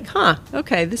you'd be like,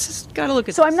 okay, this has got to look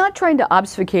at So this. I'm not trying to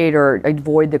obfuscate or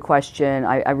avoid the question.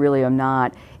 I really am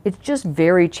not. It's just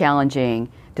very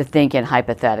challenging to think in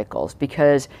hypotheticals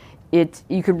because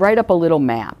you could write up a little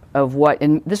map of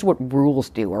and this is what rules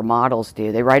do or models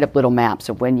do. They write up little maps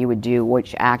of when you would do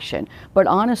which action. But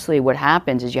honestly, what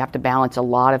happens is you have to balance a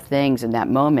lot of things in that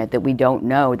moment that we don't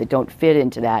know, that don't fit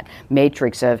into that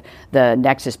matrix of the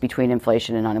nexus between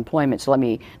inflation and unemployment. So let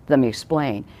me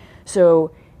explain.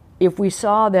 So if we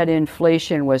saw that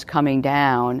inflation was coming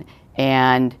down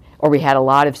or we had a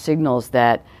lot of signals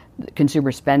that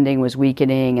consumer spending was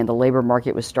weakening and the labor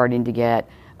market was starting to get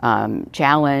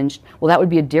challenged, well, that would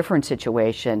be a different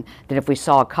situation than if we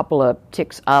saw a couple of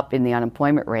ticks up in the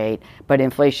unemployment rate, but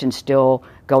inflation's still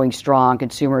going strong,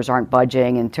 consumers aren't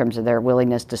budging in terms of their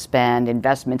willingness to spend,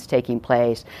 investments taking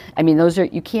place. I mean,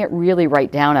 you can't really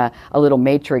write down a little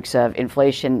matrix of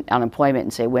inflation, unemployment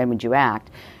and say, when would you act?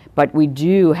 But we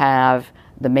do have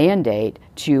the mandate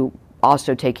to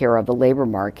also take care of the labor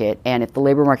market. And if the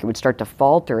labor market would start to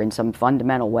falter in some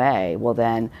fundamental way, well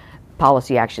then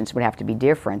policy actions would have to be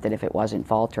different than if it wasn't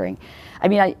faltering. I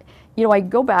mean, I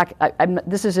go back,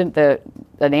 this isn't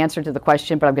an answer to the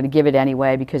question, but I'm going to give it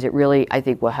anyway because it really, I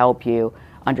think, will help you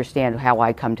understand how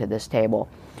I come to this table.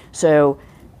 So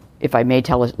if I may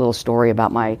tell a little story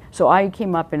about so I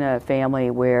came up in a family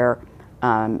where,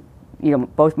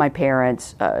 both my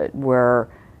parents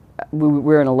we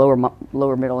were in a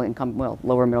lower middle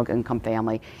income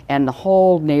family, and the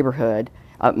whole neighborhood,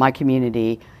 my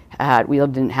community, we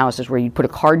lived in houses where you'd put a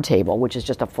card table, which is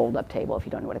just a fold-up table. If you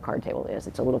don't know what a card table is,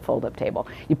 it's a little fold-up table.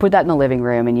 You put that in the living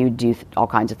room, and you do all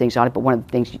kinds of things on it. But one of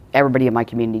the things everybody in my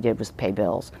community did was pay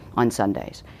bills on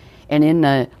Sundays. And in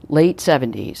the late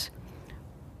 70s,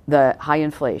 the high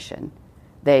inflation,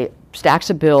 stacks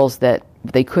of bills that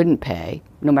they couldn't pay,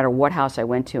 no matter what house I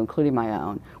went to, including my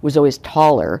own, was always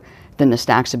taller than the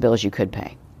stacks of bills you could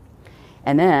pay.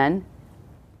 And then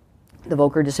the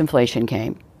Volcker disinflation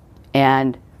came,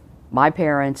 and my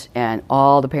parents and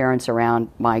all the parents around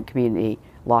my community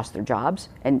lost their jobs,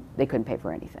 and they couldn't pay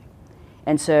for anything.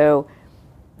 And so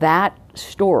that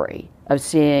story of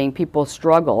seeing people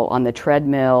struggle on the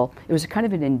treadmill, it was kind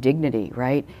of an indignity,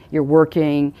 right? You're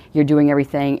working, you're doing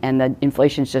everything, and the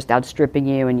inflation's just outstripping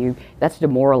you, and that's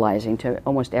demoralizing to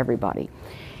almost everybody.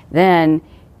 Then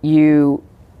you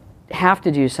have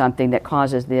to do something that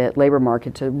causes the labor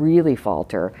market to really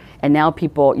falter, and now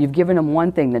you've given them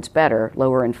one thing that's better,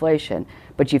 lower inflation,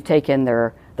 but you've taken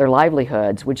their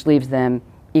livelihoods, which leaves them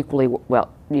equally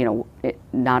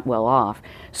not well off.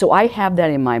 So I have that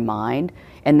in my mind,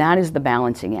 And that is the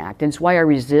balancing act. And it's why I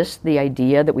resist the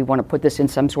idea that we want to put this in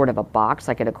some sort of a box,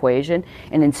 like an equation,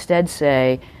 and instead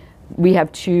say, we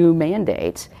have two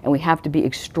mandates, and we have to be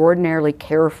extraordinarily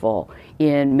careful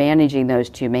in managing those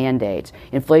two mandates.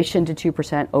 Inflation to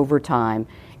 2% over time,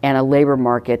 and a labor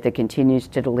market that continues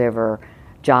to deliver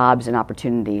jobs and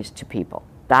opportunities to people.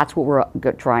 That's what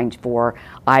we're trying for.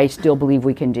 I still believe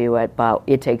we can do it, but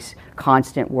it takes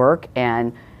constant work,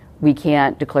 and we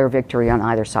can't declare victory on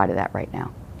either side of that right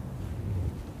now.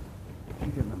 Can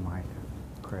you get the mic,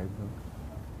 Craig?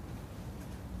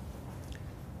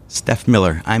 Steph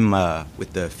Miller. I'm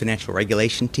with the financial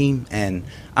regulation team, and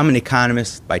I'm an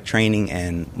economist by training,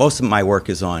 and most of my work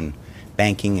is on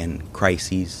banking and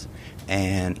crises.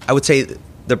 And I would say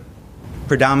the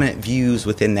predominant views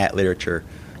within that literature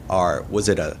are, was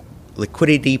it a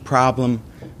liquidity problem,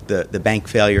 the bank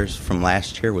failures from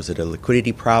last year, was it a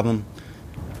liquidity problem?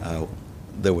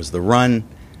 There was the run,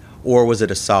 or was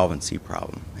it a solvency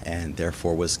problem, and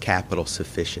therefore was capital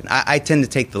sufficient? I tend to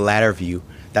take the latter view.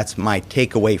 That's my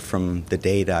takeaway from the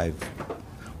data I've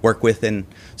worked with. And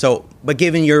so, but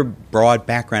given your broad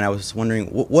background, I was wondering,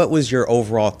 what was your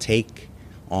overall take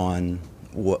on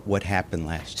what happened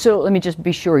last year? So let me just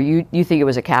be sure, you think it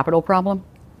was a capital problem?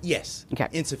 Yes. Okay.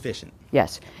 Insufficient.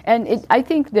 Yes. And I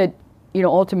think that,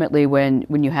 ultimately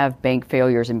when you have bank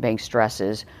failures and bank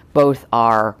stresses, both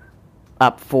are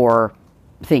up for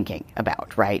thinking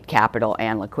about, right? Capital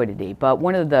and liquidity. But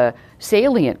one of the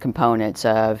salient components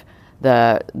of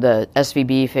the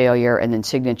SVB failure and then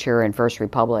Signature and First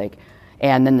Republic,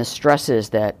 and then the stresses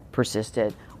that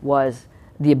persisted, was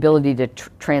the ability to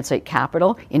translate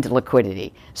capital into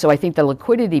liquidity. So I think the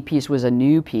liquidity piece was a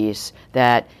new piece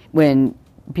that when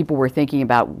people were thinking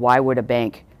about why would a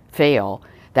bank fail,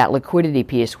 that liquidity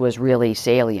piece was really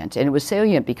salient. And it was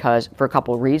salient because, for a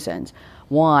couple of reasons.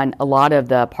 One, a lot of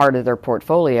the part of their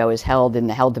portfolio is held in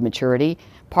the held to maturity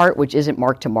part, which isn't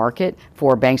marked to market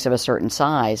for banks of a certain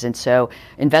size. And so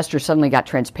investors suddenly got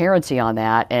transparency on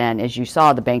that. And as you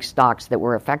saw, the bank stocks that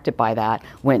were affected by that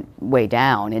went way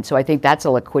down. And so I think that's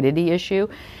a liquidity issue.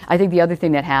 I think the other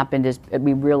thing that happened is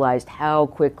we realized how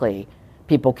quickly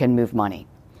people can move money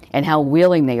and how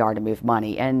willing they are to move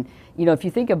money. And, if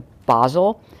you think of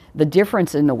Basel, the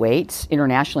difference in the weights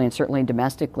internationally and certainly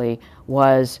domestically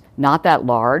was not that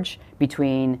large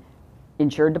between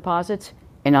insured deposits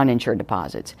and uninsured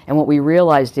deposits. And what we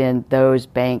realized in those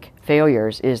bank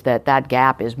failures is that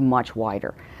gap is much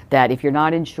wider. That if you're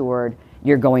not insured,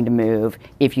 you're going to move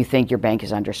if you think your bank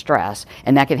is under stress.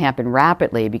 And that can happen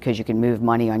rapidly because you can move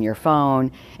money on your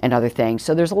phone and other things.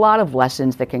 So there's a lot of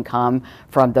lessons that can come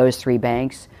from those three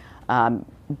banks.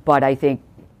 But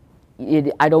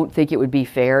I don't think it would be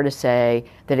fair to say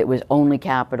that it was only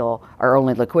capital or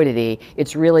only liquidity.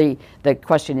 It's really, the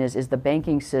question is the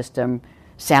banking system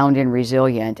sound and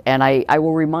resilient? And I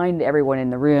will remind everyone in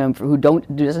the room who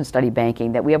doesn't study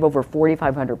banking that we have over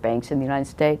 4,500 banks in the United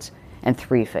States and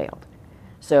 3 failed.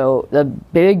 So the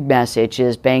big message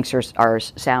is banks are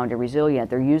sound and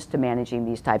resilient. They're used to managing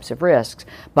these types of risks.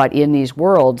 But in these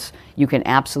worlds, you can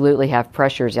absolutely have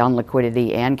pressures on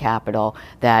liquidity and capital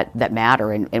that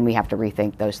matter, and we have to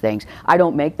rethink those things. I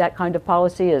don't make that kind of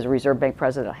policy. As a Reserve Bank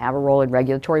president, I have a role in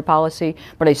regulatory policy,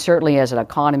 but I certainly, as an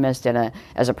economist and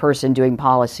as a person doing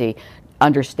policy,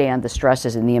 understand the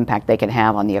stresses and the impact they can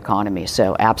have on the economy.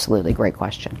 So absolutely, great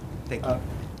question. Thank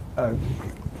you.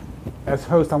 As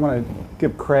host, I want to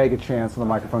give Craig a chance on the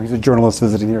microphone. He's a journalist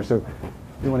visiting here, so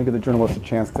we want to give the journalists a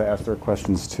chance to ask their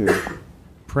questions too.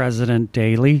 President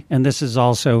Daly, and this is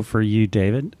also for you,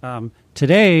 David.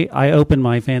 Today, I opened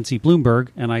my fancy Bloomberg,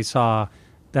 and I saw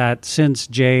that since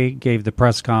Jay gave the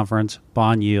press conference,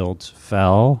 bond yields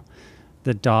fell,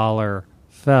 the dollar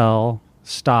fell,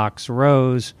 stocks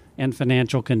rose, and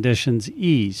financial conditions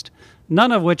eased.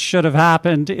 None of which should have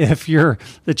happened if you're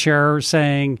the chair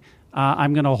saying,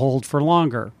 I'm going to hold for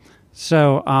longer.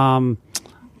 So I'm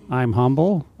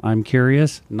humble, I'm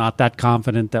curious, not that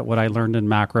confident that what I learned in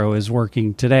macro is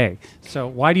working today. So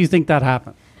why do you think that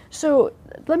happened? So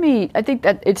I think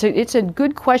that it's a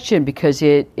good question because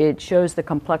it shows the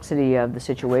complexity of the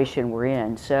situation we're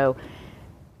in. So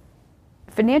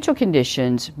financial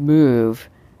conditions move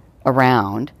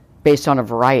around based on a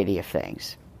variety of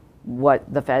things. What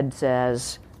the Fed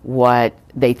says, what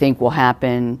they think will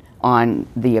happen on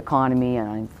the economy and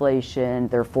on inflation,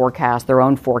 their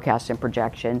own forecasts and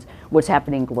projections, what's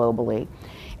happening globally.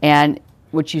 And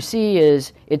what you see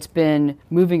is it's been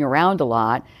moving around a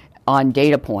lot on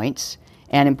data points,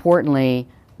 and importantly,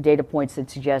 data points that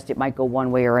suggest it might go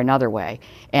one way or another way.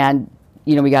 And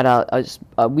we got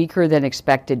a weaker than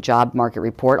expected job market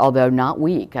report, although not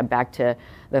weak. I'm back to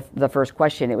the first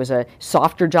question. It was a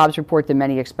softer jobs report than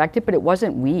many expected, but it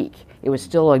wasn't weak. It was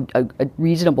still a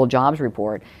reasonable jobs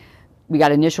report. We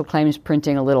got initial claims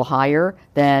printing a little higher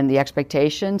than the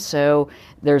expectation, so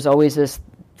there's always this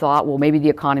thought, well, maybe the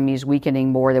economy is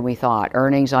weakening more than we thought.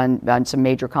 Earnings on some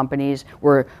major companies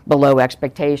were below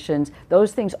expectations.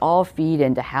 Those things all feed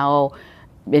into how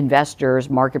investors,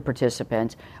 market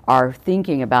participants, are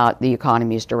thinking about the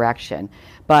economy's direction.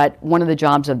 But one of the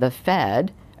jobs of the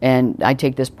Fed, and I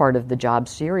take this part of the job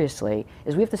seriously,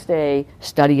 is we have to stay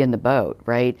steady in the boat,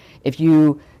 right?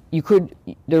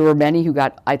 There were many who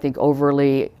got, I think,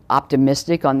 overly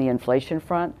optimistic on the inflation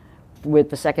front with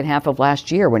the second half of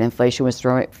last year when inflation was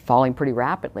falling pretty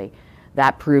rapidly.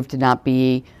 That proved to not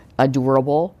be a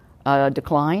durable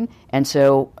decline, and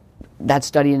so that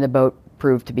study in the boat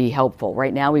proved to be helpful.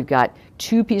 Right now we've got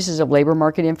 2 pieces of labor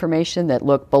market information that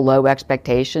look below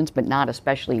expectations but not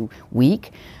especially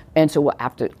weak. And so we'll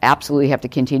absolutely have to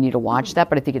continue to watch that,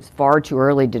 but I think it's far too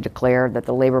early to declare that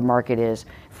the labor market is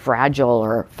fragile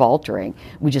or faltering.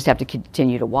 We just have to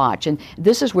continue to watch. And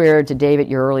this is where, to David,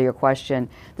 your earlier question,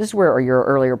 or your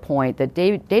earlier point, that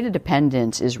data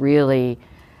dependence is really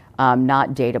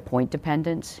not data point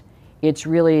dependence. It's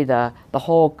really the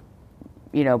whole,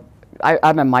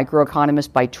 I'm a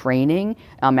microeconomist by training,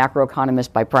 a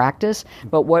macroeconomist by practice,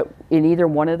 but in either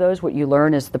one of those, what you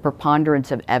learn is the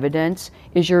preponderance of evidence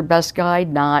is your best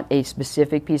guide, not a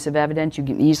specific piece of evidence. You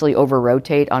can easily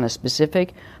over-rotate on a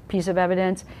specific piece of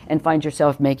evidence and find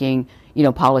yourself making,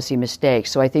 policy mistakes.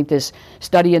 So I think this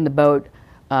study in the boat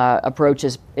approach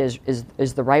is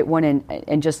the right one,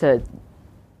 and just to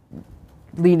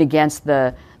lean against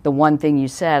the one thing you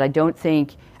said, I don't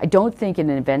think in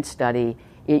an event study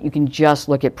you can just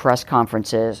look at press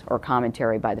conferences or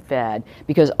commentary by the Fed,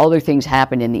 because other things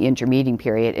happen in the intermeeting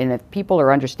period. And if people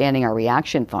are understanding our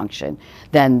reaction function,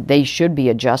 then they should be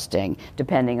adjusting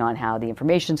depending on how the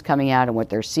information's coming out and what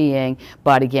they're seeing.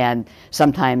 But again,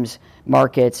 sometimes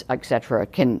markets, et cetera,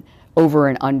 can over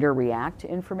and under react to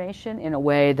information in a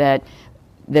way that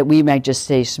we might just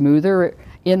stay smoother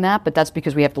in that, but that's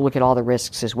because we have to look at all the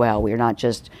risks as well. We are not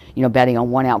just betting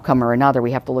on one outcome or another.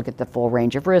 We have to look at the full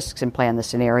range of risks and plan the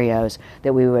scenarios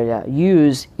that we would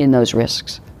use in those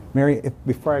risks. Mary,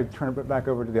 before I turn it back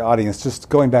over to the audience, just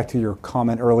going back to your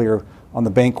comment earlier on the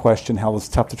bank question, how it's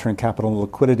tough to turn capital into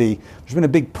liquidity. There's been a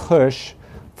big push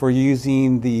for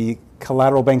using the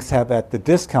collateral banks have at the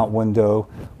discount window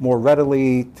more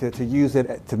readily to use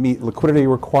it to meet liquidity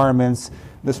requirements.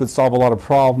 This would solve a lot of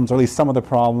problems, or at least some of the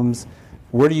problems.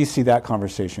 Where do you see that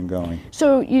conversation going?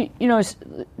 So,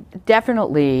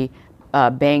 definitely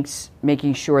banks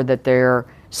making sure that they're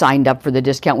signed up for the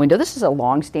discount window. This is a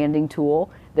long-standing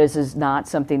tool. This is not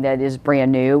something that is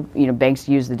brand new. Banks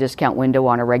use the discount window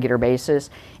on a regular basis.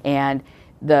 And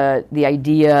the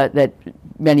idea that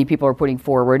many people are putting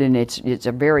forward, and it's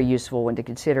a very useful one to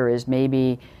consider, is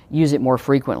maybe use it more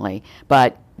frequently.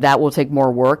 But that will take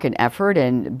more work and effort,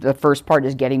 and the first part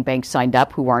is getting banks signed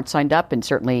up who aren't signed up, and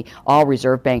certainly all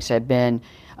reserve banks have been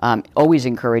always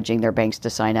encouraging their banks to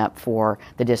sign up for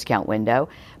the discount window.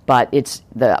 But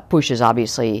the push is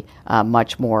obviously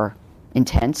much more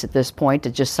intense at this point to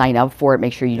just sign up for it,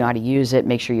 make sure you know how to use it,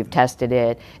 make sure you've tested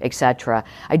it, etc.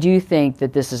 I do think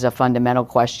that this is a fundamental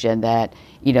question that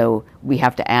we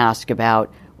have to ask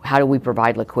about. How do we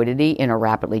provide liquidity in a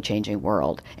rapidly changing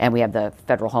world? And we have the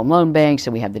federal home loan banks,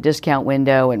 and we have the discount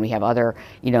window, and we have other,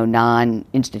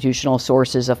 non-institutional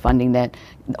sources of funding, that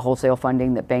wholesale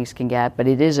funding that banks can get. But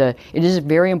it is a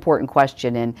very important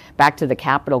question. And back to the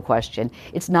capital question,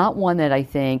 it's not one that I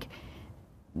think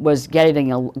was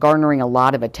garnering a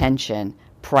lot of attention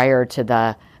prior to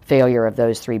the failure of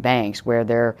those 3 banks, where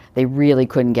they really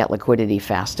couldn't get liquidity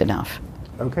fast enough.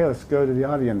 Okay, let's go to the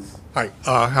audience. Hi,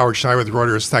 Howard Schneider with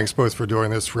Reuters. Thanks both for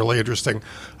doing this. Really interesting.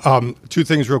 2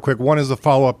 things real quick. One is a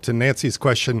follow-up to Nancy's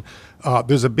question.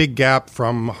 There's a big gap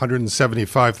from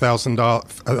 175,000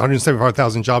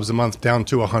 jobs a month down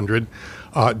to 100.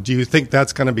 Do you think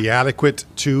that's going to be adequate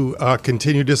to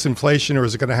continue disinflation, or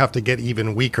is it going to have to get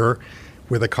even weaker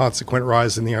with a consequent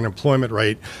rise in the unemployment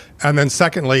rate? And then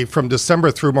secondly, from December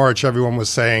through March, everyone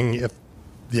was saying if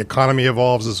the economy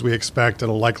evolves as we expect,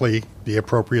 it'll likely be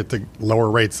appropriate to lower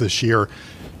rates this year.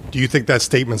 Do you think that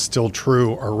statement's still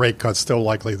true? Are rate cuts still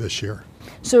likely this year?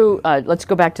 So let's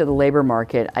go back to the labor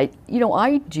market.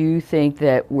 I do think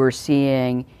that we're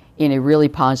seeing, in a really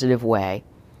positive way,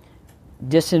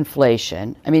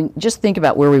 disinflation, I mean, just think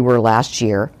about where we were last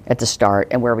year at the start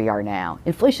and where we are now.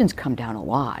 Inflation's come down a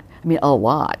lot. I mean, a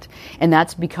lot. And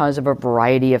that's because of a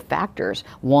variety of factors.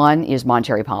 One is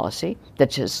monetary policy that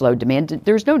just slowed demand.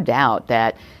 There's no doubt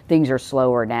that things are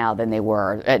slower now than they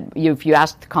were. If you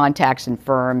ask the contacts and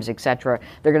firms, et cetera,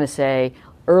 they're going to say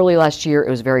early last year it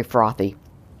was very frothy.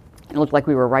 It looked like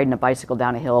we were riding a bicycle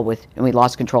down a hill and we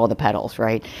lost control of the pedals,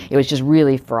 right? It was just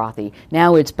really frothy.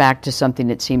 Now it's back to something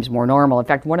that seems more normal. In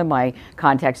fact, one of my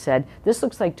contacts said, this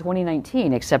looks like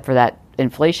 2019 except for that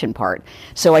inflation part.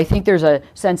 So I think there's a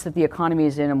sense that the economy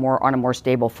is on a more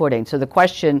stable footing. So the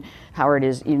question, Howard,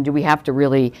 is, do we have to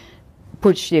really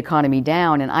push the economy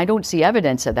down? And I don't see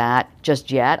evidence of that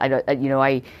just yet.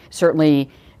 I certainly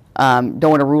don't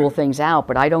want to rule things out,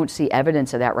 but I don't see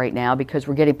evidence of that right now because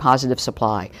we're getting positive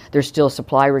supply. There's still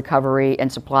supply recovery and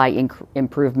supply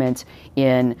improvements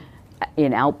in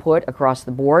output across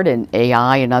the board, and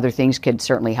AI and other things could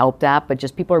certainly help that, but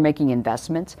just people are making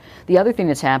investments. The other thing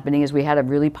that's happening is we had a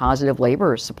really positive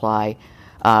labor supply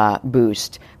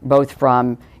boost, both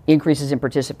from increases in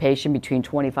participation between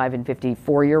 25 and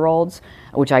 54-year-olds,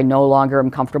 which I no longer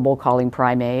am comfortable calling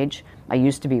prime age. I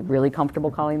used to be really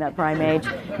comfortable calling that prime age.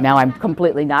 Now I'm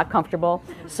completely not comfortable.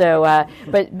 So,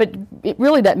 but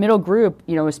really that middle group,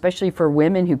 especially for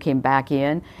women who came back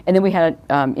in, and then we had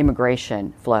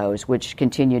immigration flows, which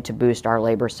continued to boost our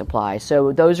labor supply.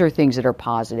 So those are things that are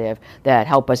positive that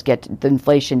help us get the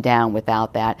inflation down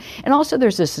without that. And also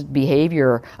there's this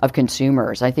behavior of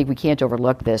consumers. I think we can't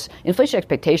overlook this. Inflation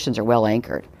expectations are well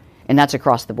anchored. And that's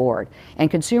across the board. And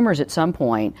consumers at some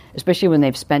point, especially when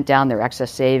they've spent down their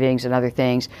excess savings and other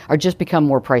things, are just become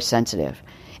more price sensitive.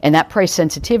 And that price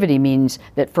sensitivity means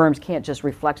that firms can't just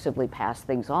reflexively pass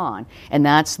things on. And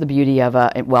that's the beauty of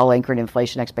a well-anchored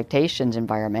inflation expectations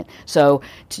environment. So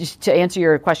to answer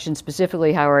your question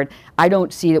specifically, Howard, I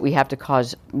don't see that we have to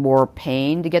cause more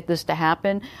pain to get this to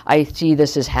happen. I see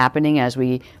this as happening as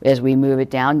we move it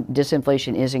down.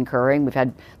 Disinflation is occurring. We've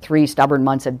had 3 stubborn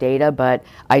months of data, but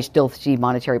I still see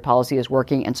monetary policy as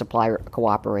working and supply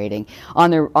cooperating. On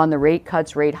the rate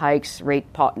cuts, rate hikes, rate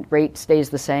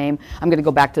stays the same. I'm going to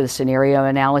go back to the scenario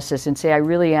analysis and say I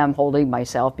really am holding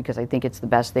myself, because I think it's the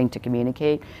best thing to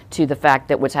communicate, to the fact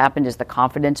that what's happened is the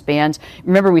confidence bands.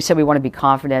 Remember, we said we want to be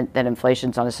confident that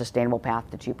inflation's on a sustainable path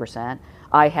to 2%.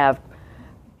 I have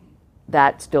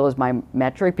that still as my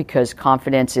metric, because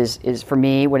confidence is for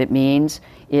me, what it means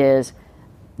is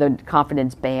the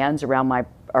confidence bands around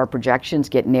our projections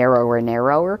get narrower and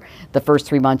narrower. The first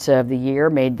 3 months of the year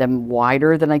made them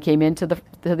wider than I came into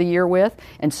the year with,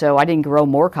 and so I didn't grow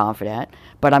more confident,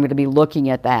 but I'm going to be looking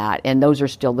at that, and those are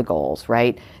still the goals,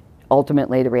 right?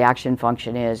 Ultimately, the reaction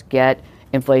function is get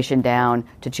inflation down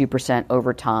to 2%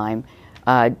 over time.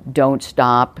 Don't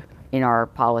stop in our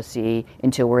policy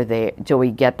until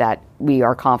we get that. We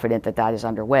are confident that that is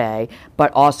underway,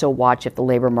 but also watch if the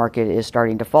labor market is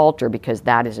starting to falter, because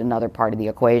that is another part of the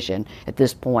equation. At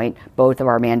this point, both of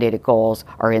our mandated goals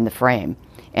are in the frame,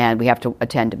 and we have to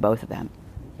attend to both of them.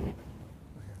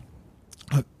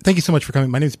 Thank you so much for coming.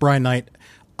 My name is Brian Knight.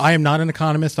 I am not an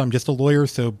economist. I'm just a lawyer,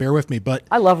 so bear with me. But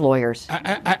I love lawyers. I'm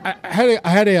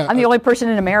the only person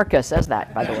in America who says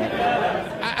that, by the way.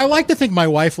 I like to think my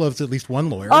wife loves at least one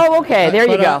lawyer. Oh, okay. There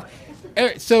you go.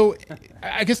 So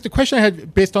I guess the question I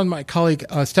had, based on my colleague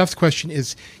Steph's question,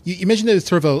 is you mentioned that it's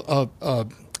sort of a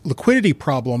liquidity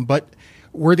problem, but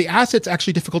were the assets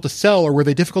actually difficult to sell, or were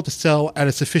they difficult to sell at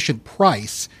a sufficient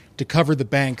price to cover the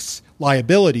bank's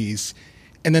liabilities?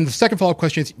 And then the second follow-up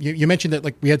question is, you mentioned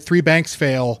that we had 3 banks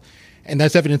fail, and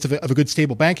that's evidence of a good,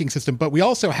 stable banking system. But we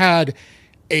also had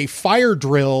a fire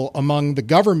drill among the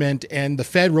government and the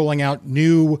Fed rolling out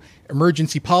new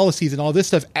emergency policies and all this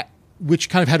stuff, which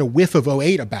kind of had a whiff of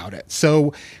 '08 about it.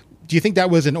 So do you think that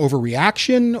was an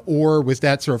overreaction, or was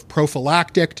that sort of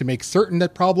prophylactic to make certain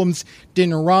that problems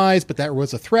didn't arise, but that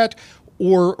was a threat,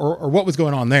 or what was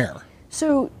going on there?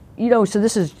 So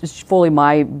this is just fully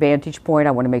my vantage point.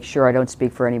 I want to make sure I don't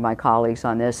speak for any of my colleagues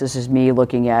on this. This is me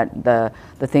looking at the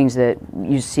things that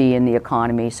you see in the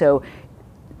economy. So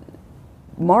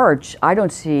I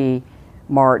don't see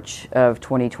March of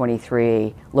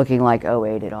 2023 looking like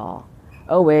 '08 at all.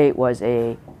 '08 was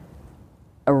a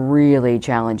really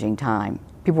challenging time.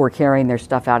 People were carrying their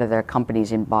stuff out of their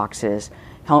companies in boxes.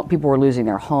 People were losing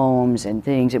their homes and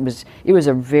things. It was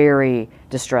a very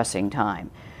distressing time.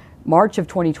 March of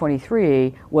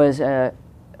 2023 was a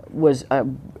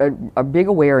big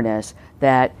awareness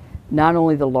that not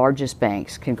only the largest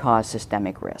banks can cause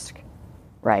systemic risk,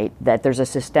 right? That there's a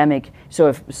systemic. So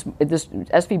if this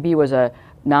SVB was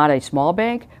not a small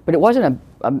bank, but it wasn't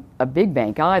a big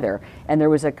bank either, and there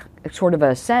was a sort of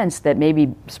a sense that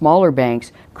maybe smaller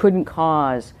banks couldn't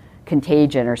cause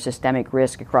contagion or systemic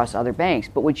risk across other banks.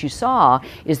 But what you saw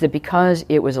is that because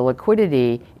it was a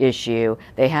liquidity issue,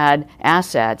 they had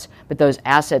assets, but those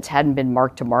assets hadn't been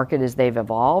marked to market as they've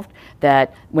evolved,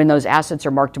 that when those assets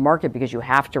are marked to market because you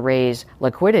have to raise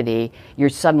liquidity, you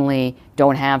suddenly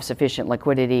don't have sufficient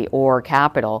liquidity or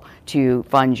capital to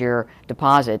fund your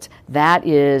deposits. That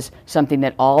is something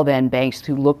that all then banks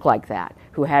who look like that,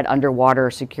 who had underwater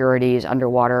securities,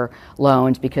 underwater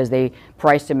loans because they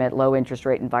priced them at low interest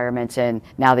rate environments and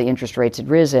now the interest rates had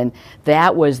risen.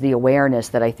 That was the awareness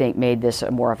that I think made this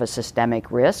more of a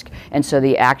systemic risk. And so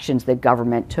the actions that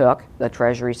government took, the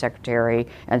Treasury Secretary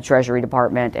and the Treasury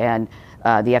Department and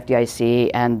the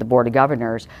FDIC and the Board of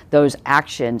Governors, those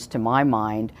actions, to my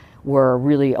mind, were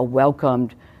really a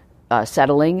welcomed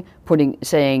settling,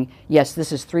 saying, yes,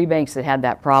 this is 3 banks that had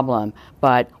that problem,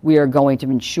 but we are going to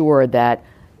ensure that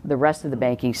the rest of the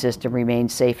banking system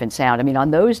remains safe and sound. I mean,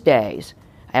 on those days,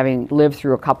 having lived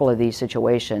through a couple of these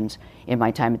situations in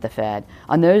my time at the Fed,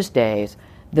 on those days,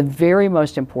 the very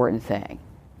most important thing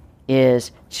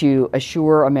is to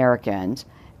assure Americans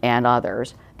and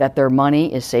others that their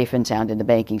money is safe and sound in the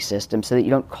banking system so that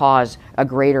you don't cause a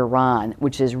greater run,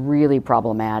 which is really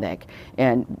problematic.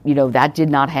 And, that did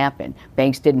not happen.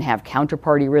 Banks didn't have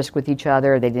counterparty risk with each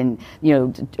other. They didn't,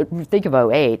 think of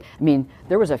 '08. I mean,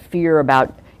 there was a fear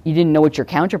about you didn't know what your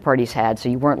counterparties had, so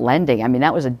you weren't lending. I mean,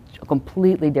 that was a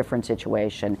completely different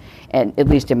situation, and at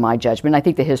least in my judgment. I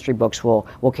think the history books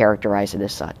will characterize it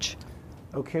as such.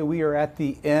 Okay, we are at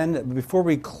the end. Before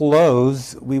we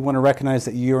close, we want to recognize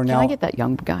that you are now. Can I get that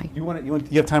young guy? You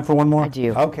have time for one more? I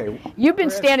do. Okay. You've been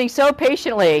standing so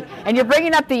patiently, and you're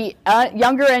bringing up the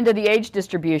younger end of the age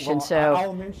distribution. Well,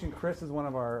 I'll mention Chris is one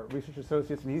of our research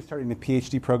associates, and he's starting the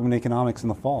PhD program in economics in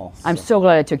the fall. I'm so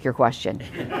glad I took your question.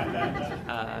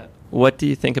 What do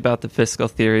you think about the fiscal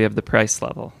theory of the price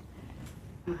level?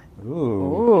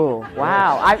 Ooh,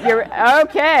 wow. You're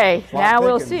okay. Now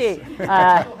we'll see.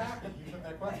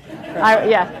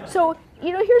 Yeah. So,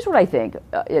 here's what I think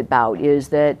about is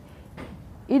that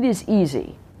it is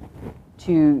easy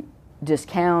to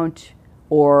discount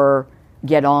or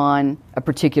get on a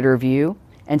particular view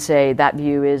and say that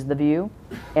view is the view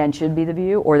and should be the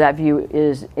view, or that view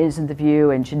isn't the view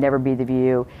and should never be the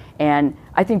view. And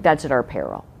I think that's at our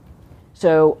peril.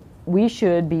 So we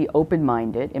should be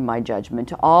open-minded, in my judgment,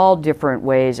 to all different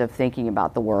ways of thinking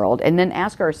about the world, and then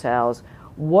ask ourselves,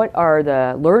 what are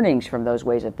the learnings from those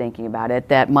ways of thinking about it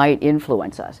that might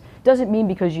influence us? Doesn't mean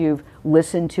because you've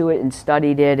listened to it and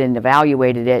studied it and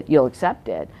evaluated it, you'll accept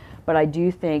it. But I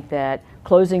do think that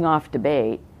closing off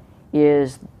debate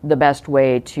is the best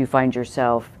way to find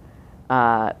yourself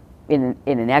in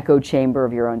an echo chamber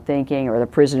of your own thinking, or the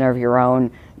prisoner of your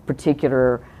own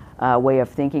particular way of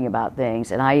thinking about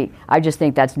things. And I just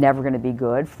think that's never going to be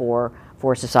good for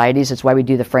societies. That's why we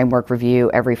do the framework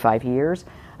review every 5 years.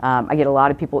 I get a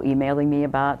lot of people emailing me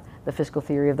about the fiscal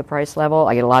theory of the price level.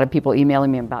 I get a lot of people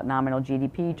emailing me about nominal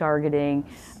GDP targeting,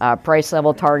 price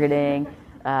level targeting,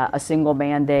 a single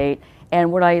mandate.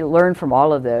 And what I learned from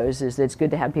all of those is that it's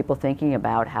good to have people thinking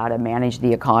about how to manage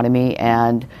the economy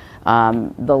and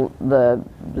the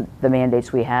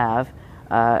mandates we have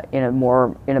in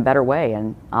a better way.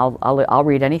 And I'll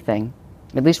read anything,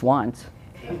 at least once.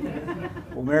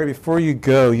 Well, Mary, before you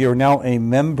go, you're now a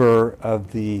member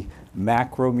of the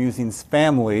Macro Musings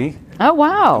family. Oh,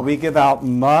 wow. We give out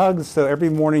mugs, so every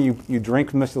morning you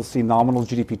drink from this, you'll see nominal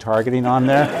GDP targeting on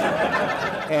there.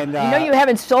 And you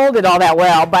haven't sold it all that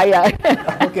well, but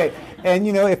okay, and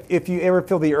if you ever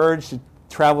feel the urge to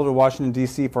travel to Washington,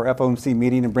 D.C. for a FOMC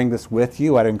meeting and bring this with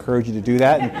you, I'd encourage you to do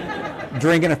that and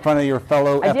drink it in front of your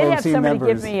fellow FOMC members. I did have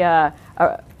somebody give me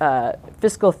a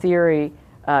fiscal theory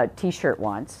T-shirt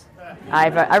once.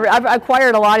 I've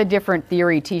acquired a lot of different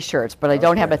theory T-shirts, but I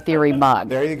don't have a theory mug.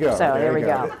 There you go. So there we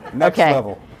go. Next okay.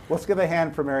 level. Let's give a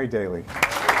hand for Mary Daly.